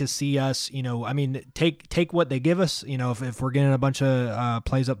 I'd like to see us, take what they give us. If we're getting a bunch of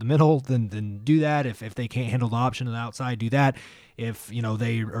plays up the middle, then do that. If they can't handle the option on the outside, do that. If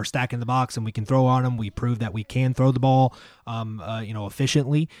they are stacking the box and we can throw on them, we prove that we can throw the ball,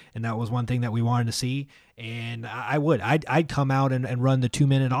 efficiently, and that was one thing that we wanted to see. And I'd come out and run the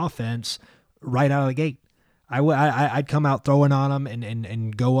 2-minute offense right out of the gate. I'd come out throwing on them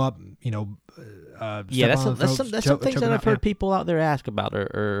and go up, that's some things that I've heard people out there ask about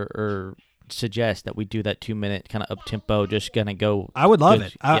or suggest that we do that 2-minute kind of up tempo, just gonna go. I would love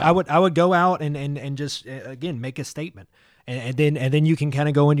it. I would go out and just again make a statement, and then you can kind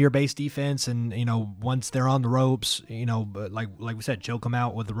of go into your base defense, and once they're on the ropes, like we said, choke them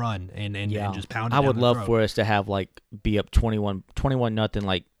out with the run and just pound it. I would love throat. for us to have be up 21-0,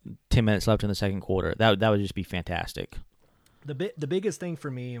 like 10 minutes left in the second quarter. That would just be fantastic. The biggest thing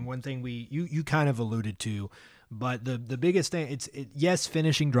for me, and one thing you kind of alluded to, but the biggest thing, yes,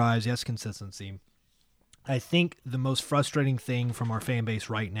 finishing drives, yes, consistency. I think the most frustrating thing from our fan base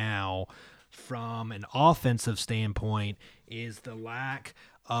right now, from an offensive standpoint, is the lack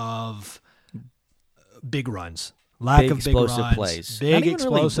of big runs, big explosive runs, plays, big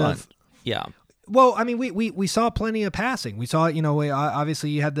explosive. Really yeah. Well, I mean, we saw plenty of passing. We saw,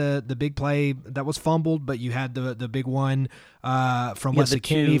 obviously you had the big play that was fumbled, but you had the big one from Wesley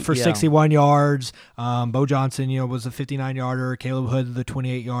Kennedy for 61 yards. Bo Johnson, was a 59-yarder. Caleb Hood, the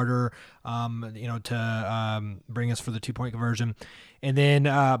 28-yarder, to bring us for the 2-point conversion. And then,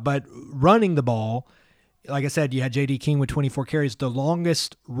 but running the ball, like I said, you had J.D. King with 24 carries. The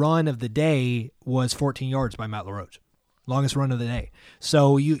longest run of the day was 14 yards by Matt LaRoche. Longest run of the day.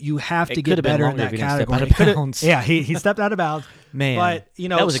 So you have to get better in that category. He stepped out of bounds. Man, but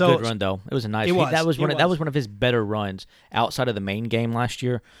that was a good run though. It was a nice. That was one of his better runs outside of the main game last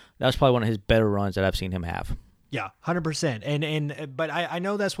year. That was probably one of his better runs that I've seen him have. Yeah, 100%. But I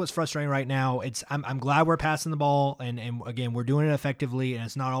know that's what's frustrating right now. I'm glad we're passing the ball, and again we're doing it effectively, and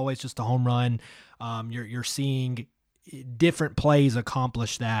it's not always just a home run. You're seeing different plays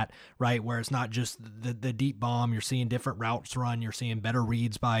accomplish that, right? Where it's not just the deep bomb. You're seeing different routes run. You're seeing better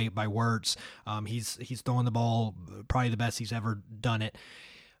reads by Wirtz. He's throwing the ball probably the best he's ever done it.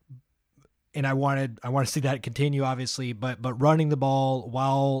 And I want to see that continue, obviously. But running the ball,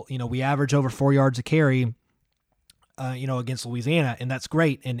 while we average over 4 yards a carry, against Louisiana, and that's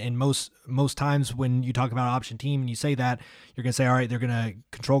great. And most times when you talk about an option team and you say that, you're gonna say, all right, they're gonna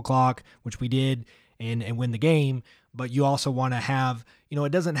control clock, which we did, and win the game. But you also want to have,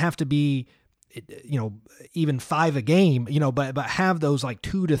 it doesn't have to be, even 5 a game, but have those like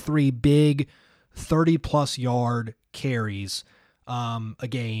 2 to 3 big 30+ yard carries a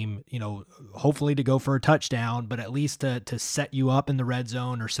game, hopefully to go for a touchdown, but at least to set you up in the red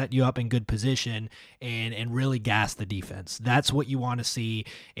zone or set you up in good position and really gas the defense. That's what you want to see.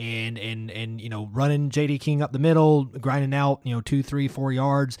 And running J.D. King up the middle, grinding out, 2, 3, 4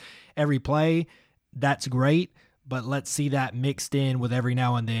 yards every play. That's great. But let's see that mixed in with every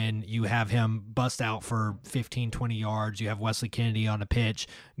now and then you have him bust out for 15, 20 yards. You have Wesley Kennedy on a pitch,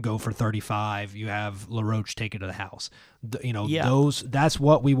 go for 35. You have LaRoche take it to the house. That's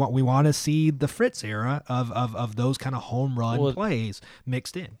what we want. We want to see the Fritz era of those kind of home run plays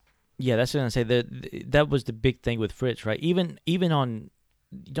mixed in. Yeah, that's what I'm going to say. That was the big thing with Fritz, right? Even on,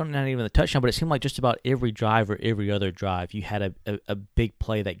 not even the touchdown, but it seemed like just about every drive or every other drive, you had a big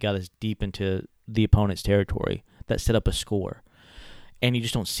play that got us deep into the opponent's territory that set up a score, and you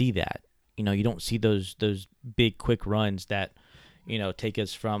just don't see that. You don't see those big quick runs that take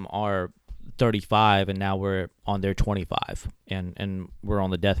us from our 35, and now we're on their 25, and we're on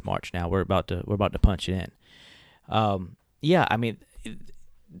the death march now. We're about to punch it in. Yeah, I mean,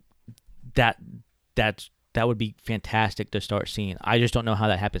 that would be fantastic to start seeing. I just don't know how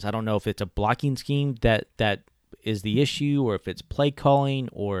that happens. I don't know if it's a blocking scheme that is the issue, or if it's play calling,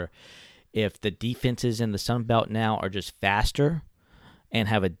 or if the defenses in the Sun Belt now are just faster and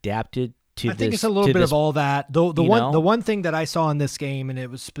have adapted to this. I think it's a little bit of all that. The one thing that I saw in this game, and it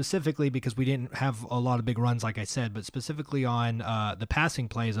was specifically because we didn't have a lot of big runs, like I said, but specifically on the passing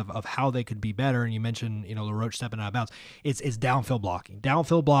plays of how they could be better. And you mentioned, LaRoche stepping out of bounds. It's downfield blocking.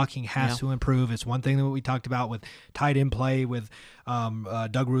 Downfield blocking has to improve. It's one thing that we talked about with tight end play, with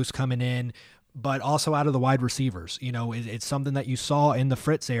Doug Roos coming in, but also out of the wide receivers. It's something that you saw in the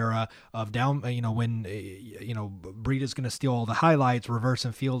Fritz era of down, when, Breida's going to steal all the highlights, reverse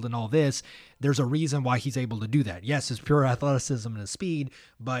and field and all this. There's a reason why he's able to do that. Yes, it's pure athleticism and his speed,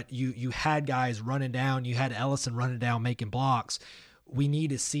 but you had guys running down. You had Ellison running down, making blocks. We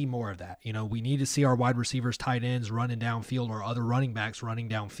need to see more of that. We need to see our wide receivers, tight ends running downfield, or other running backs running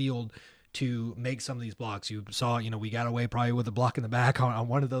downfield to make some of these blocks. You saw, we got away probably with a block in the back on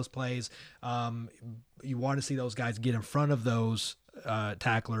one of those plays. You want to see those guys get in front of those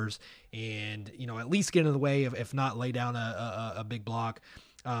tacklers and, at least get in the way, if not lay down a big block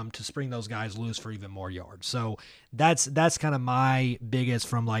to spring those guys loose for even more yards. So that's kind of my biggest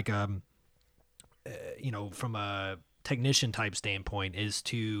from from a technician type standpoint, is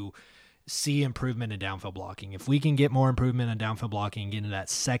to see improvement in downfield blocking. If we can get more improvement in downfield blocking and get into that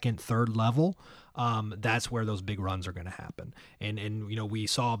second, third level, that's where those big runs are going to happen. And we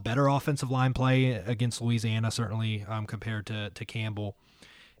saw better offensive line play against Louisiana, certainly compared to Campbell,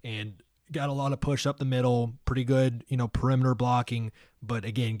 and got a lot of push up the middle, pretty good, perimeter blocking. But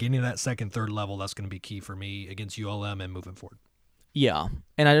again, getting to that second, third level, that's going to be key for me against ULM and moving forward. Yeah,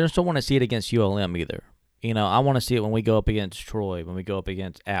 and I just don't want to see it against ULM either. I want to see it when we go up against Troy, when we go up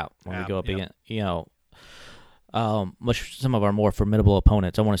against App, when we go up against, some of our more formidable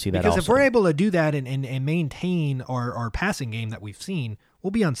opponents. I want to see that because also. If we're able to do that and maintain our passing game that we've seen,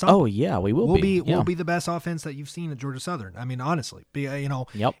 we'll be unstoppable. Oh yeah, we'll be. We'll be the best offense that you've seen at Georgia Southern. I mean, honestly,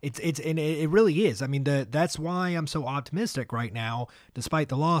 Yep. It really is. I mean, that's why I'm so optimistic right now, despite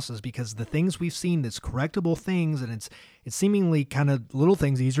the losses, because the things we've seen, that's correctable things, and it's seemingly kind of little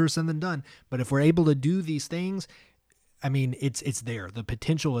things, easier said than done. But if we're able to do these things, I mean, it's there. The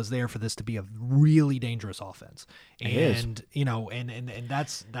potential is there for this to be a really dangerous offense, and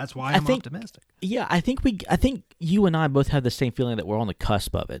that's why I'm optimistic. Yeah, I think you and I both have the same feeling that we're on the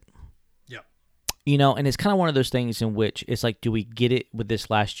cusp of it. Yeah, and it's kind of one of those things in which it's like, do we get it with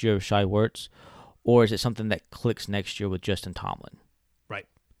this last year of Shai Werts, or is it something that clicks next year with Justin Tomlin? Right.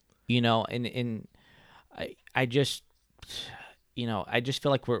 And I just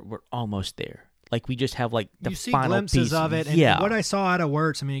feel like we're almost there. Like we just have the you see final glimpses piece of it. And what I saw out of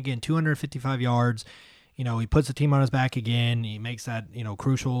Werts, I mean, again, 255 yards. He puts the team on his back again. He makes that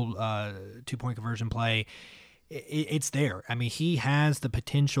crucial 2-point conversion play. It's there. I mean, he has the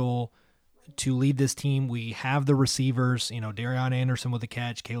potential to lead this team. We have the receivers. Darion Anderson with the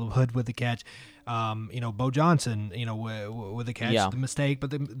catch, Caleb Hood with the catch. Bo Johnson, with the catch, the mistake, but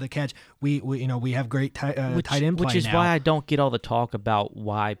the catch. We have great tight end play, which is now. why I don't get all the talk about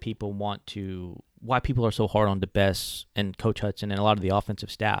why people are so hard on DeBesse and Coach Hudson and a lot of the offensive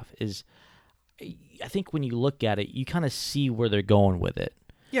staff. Is I think when you look at it, you kind of see where they're going with it.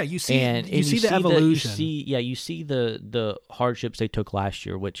 Yeah, you see the evolution. You see the hardships they took last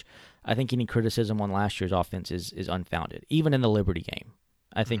year, which I think any criticism on last year's offense is unfounded. Even in the Liberty game,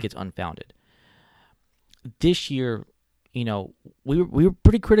 I think it's unfounded. This year, we were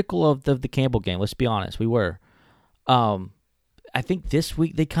pretty critical of the Campbell game. Let's be honest, we were. I think this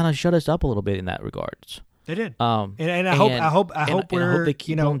week they kind of shut us up a little bit in that regards. They did, and I hope they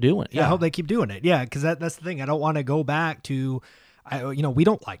keep on doing it. Yeah, I hope they keep doing it. Yeah, because that's the thing. I don't want to go back to. We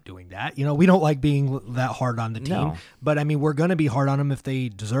don't like doing that. We don't like being that hard on the team. No. But I mean, we're going to be hard on them if they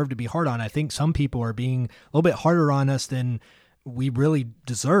deserve to be hard on. I think some people are being a little bit harder on us than we really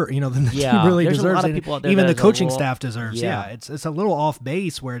deserve. Than the team really deserves. A lot of people out there even the coaching staff deserves. Yeah, it's a little off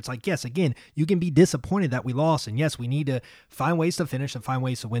base where it's like, yes, again, you can be disappointed that we lost, and yes, we need to find ways to finish and find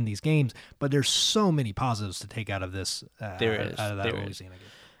ways to win these games. But there's so many positives to take out of this. There is. Out of that Louisiana game.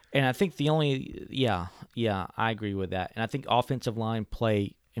 And I think I agree with that. And I think offensive line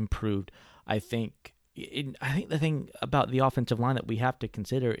play improved. I think the thing about the offensive line that we have to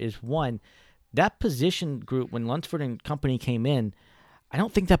consider is, one, that position group, when Lunsford and company came in, I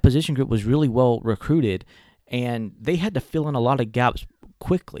don't think that position group was really well recruited, and they had to fill in a lot of gaps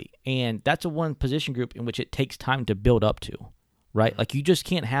quickly. And that's one position group in which it takes time to build up to. right? Like you just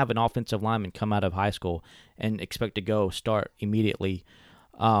can't have an offensive lineman come out of high school and expect to go start immediately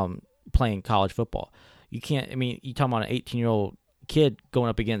playing college football. You can't. I mean, you're talking about an 18-year-old kid going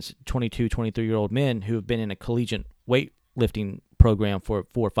up against 22, 23-year-old men who have been in a collegiate weightlifting program for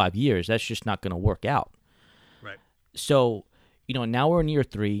 4 or 5 years. That's just not going to work out. Right. So, now we're in year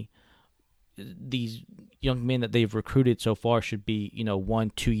 3. These young men that they've recruited so far should be,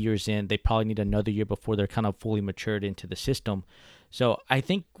 1-2 years in. They probably need another year before they're kind of fully matured into the system. So I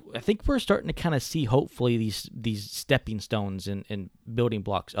think we're starting to kind of see, hopefully, these stepping stones and building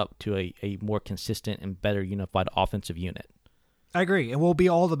blocks up to a more consistent and better unified offensive unit. I agree, and we'll be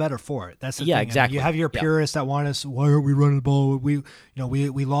all the better for it. That's the thing. Exactly. You have your purists that want us. Why aren't we running the ball? We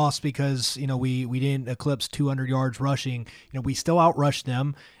lost because we didn't eclipse 200 yards rushing. We still outrushed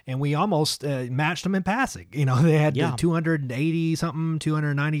them, and we almost matched them in passing. They had 280 something,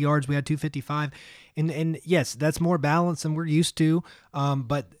 290 yards. We had 255, and yes, that's more balance than we're used to.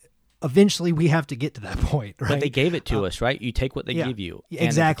 But eventually, we have to get to that point, right? But they gave it to us, right? You take what they give you.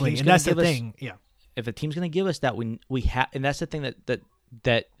 Exactly, and that's the thing. Yeah. If a team's going to give us that, we have, and that's the thing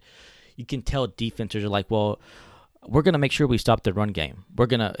that you can tell defenses are like, well, we're going to make sure we stop the run game. We're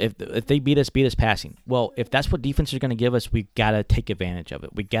going to, if they beat us passing. Well, if that's what defenses are going to give us, we've got to take advantage of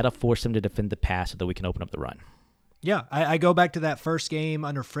it. We got to force them to defend the pass so that we can open up the run. Yeah, I go back to that first game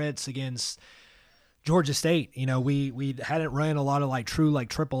under Fritz against Georgia State. We hadn't run a lot of true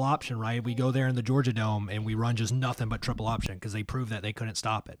triple option, right? We go there in the Georgia Dome and we run just nothing but triple option because they proved that they couldn't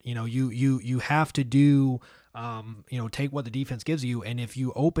stop it. You have to do, take what the defense gives you, and if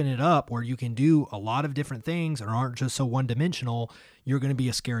you open it up where you can do a lot of different things and aren't just so one dimensional, you're going to be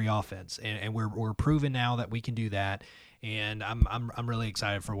a scary offense. And we're proving now that we can do that. And I'm really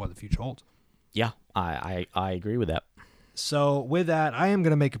excited for what the future holds. Yeah, I agree with that. So with that, I am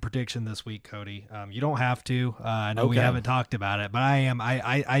going to make a prediction this week, Cody. You don't have to. I know we haven't talked about it, but I am.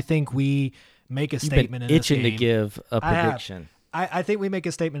 I think we make a statement in this game. Itching to give a prediction. I think we make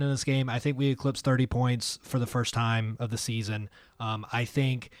a statement in this game. I think we eclipse 30 points for the first time of the season. I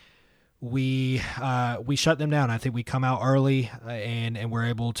think we shut them down. I think we come out early and we're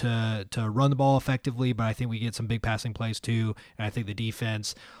able to run the ball effectively, but I think we get some big passing plays too, and I think the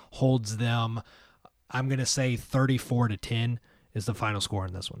defense holds them. I'm going to say 34-10 is the final score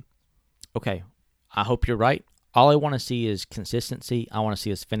in this one. Okay. I hope you're right. All I want to see is consistency. I want to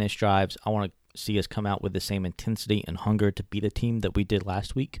see us finish drives. I want to see us come out with the same intensity and hunger to beat a team that we did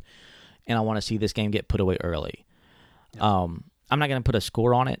last week. And I want to see this game get put away early. Yeah. I'm not going to put a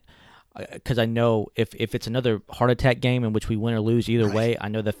score on it because I know if it's another heart attack game in which we win or lose either way, I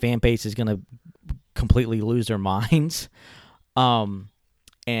know the fan base is going to completely lose their minds.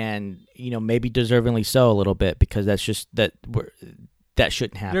 And maybe deservingly so a little bit because that's just that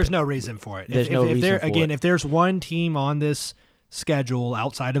shouldn't happen. There's no reason for it. There's no reason for it. If there's one team on this schedule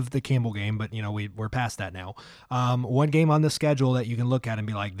outside of the Campbell game, but we're past that now. One game on the schedule that you can look at and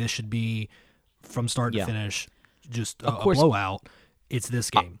be like, this should be from start to finish, just a blowout. It's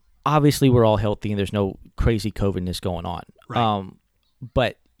this game. Obviously, we're all healthy and there's no crazy COVIDness going on. Right.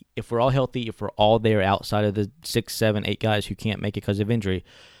 But if we're all healthy, if we're all there outside of the 6, 7, 8 guys who can't make it because of injury,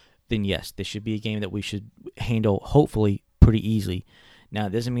 then yes, this should be a game that we should handle, hopefully, pretty easily. Now, it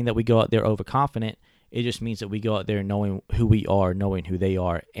doesn't mean that we go out there overconfident. It just means that we go out there knowing who we are, knowing who they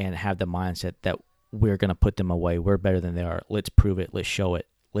are, and have the mindset that we're going to put them away. We're better than they are. Let's prove it. Let's show it.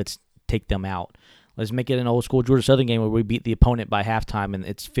 Let's take them out. Let's make it an old school Georgia Southern game where we beat the opponent by halftime and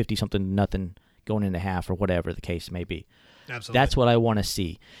it's 50-something going into half or whatever the case may be. Absolutely. That's what I want to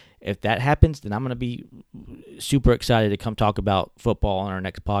see. If that happens, then I'm going to be super excited to come talk about football on our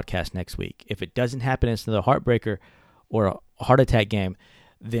next podcast next week. If it doesn't happen, it's another heartbreaker or a heart attack game,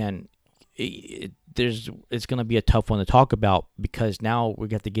 then it's going to be a tough one to talk about because now we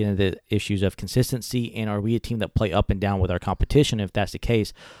got to get into the issues of consistency and are we a team that play up and down with our competition? If that's the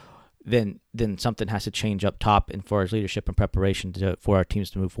case, then something has to change up top and for our leadership and preparation for our teams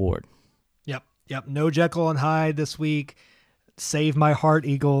to move forward. Yep. No Jekyll and Hyde this week. Save my heart,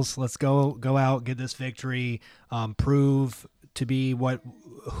 Eagles. Let's go out, get this victory, prove to be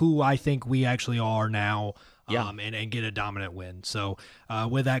who I think we actually are now, and get a dominant win. So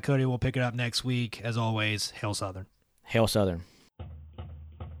with that, Cody, we'll pick it up next week. As always, Hail Southern. Hail Southern.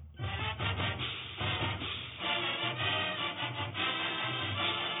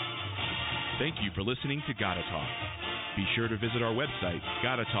 Thank you for listening to Gotta Talk. Be sure to visit our website,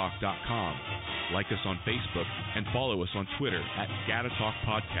 gottatalk.com. Like us on Facebook and follow us on Twitter at Gotta Talk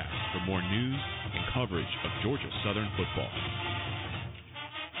Podcast for more news and coverage of Georgia Southern football.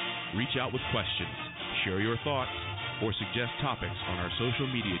 Reach out with questions, share your thoughts, or suggest topics on our social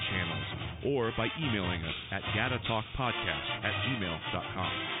media channels or by emailing us at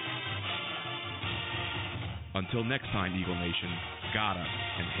gatatalkpodcast@gmail.com. Until next time, Eagle Nation, Gata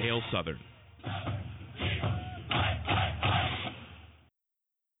and Hail Southern.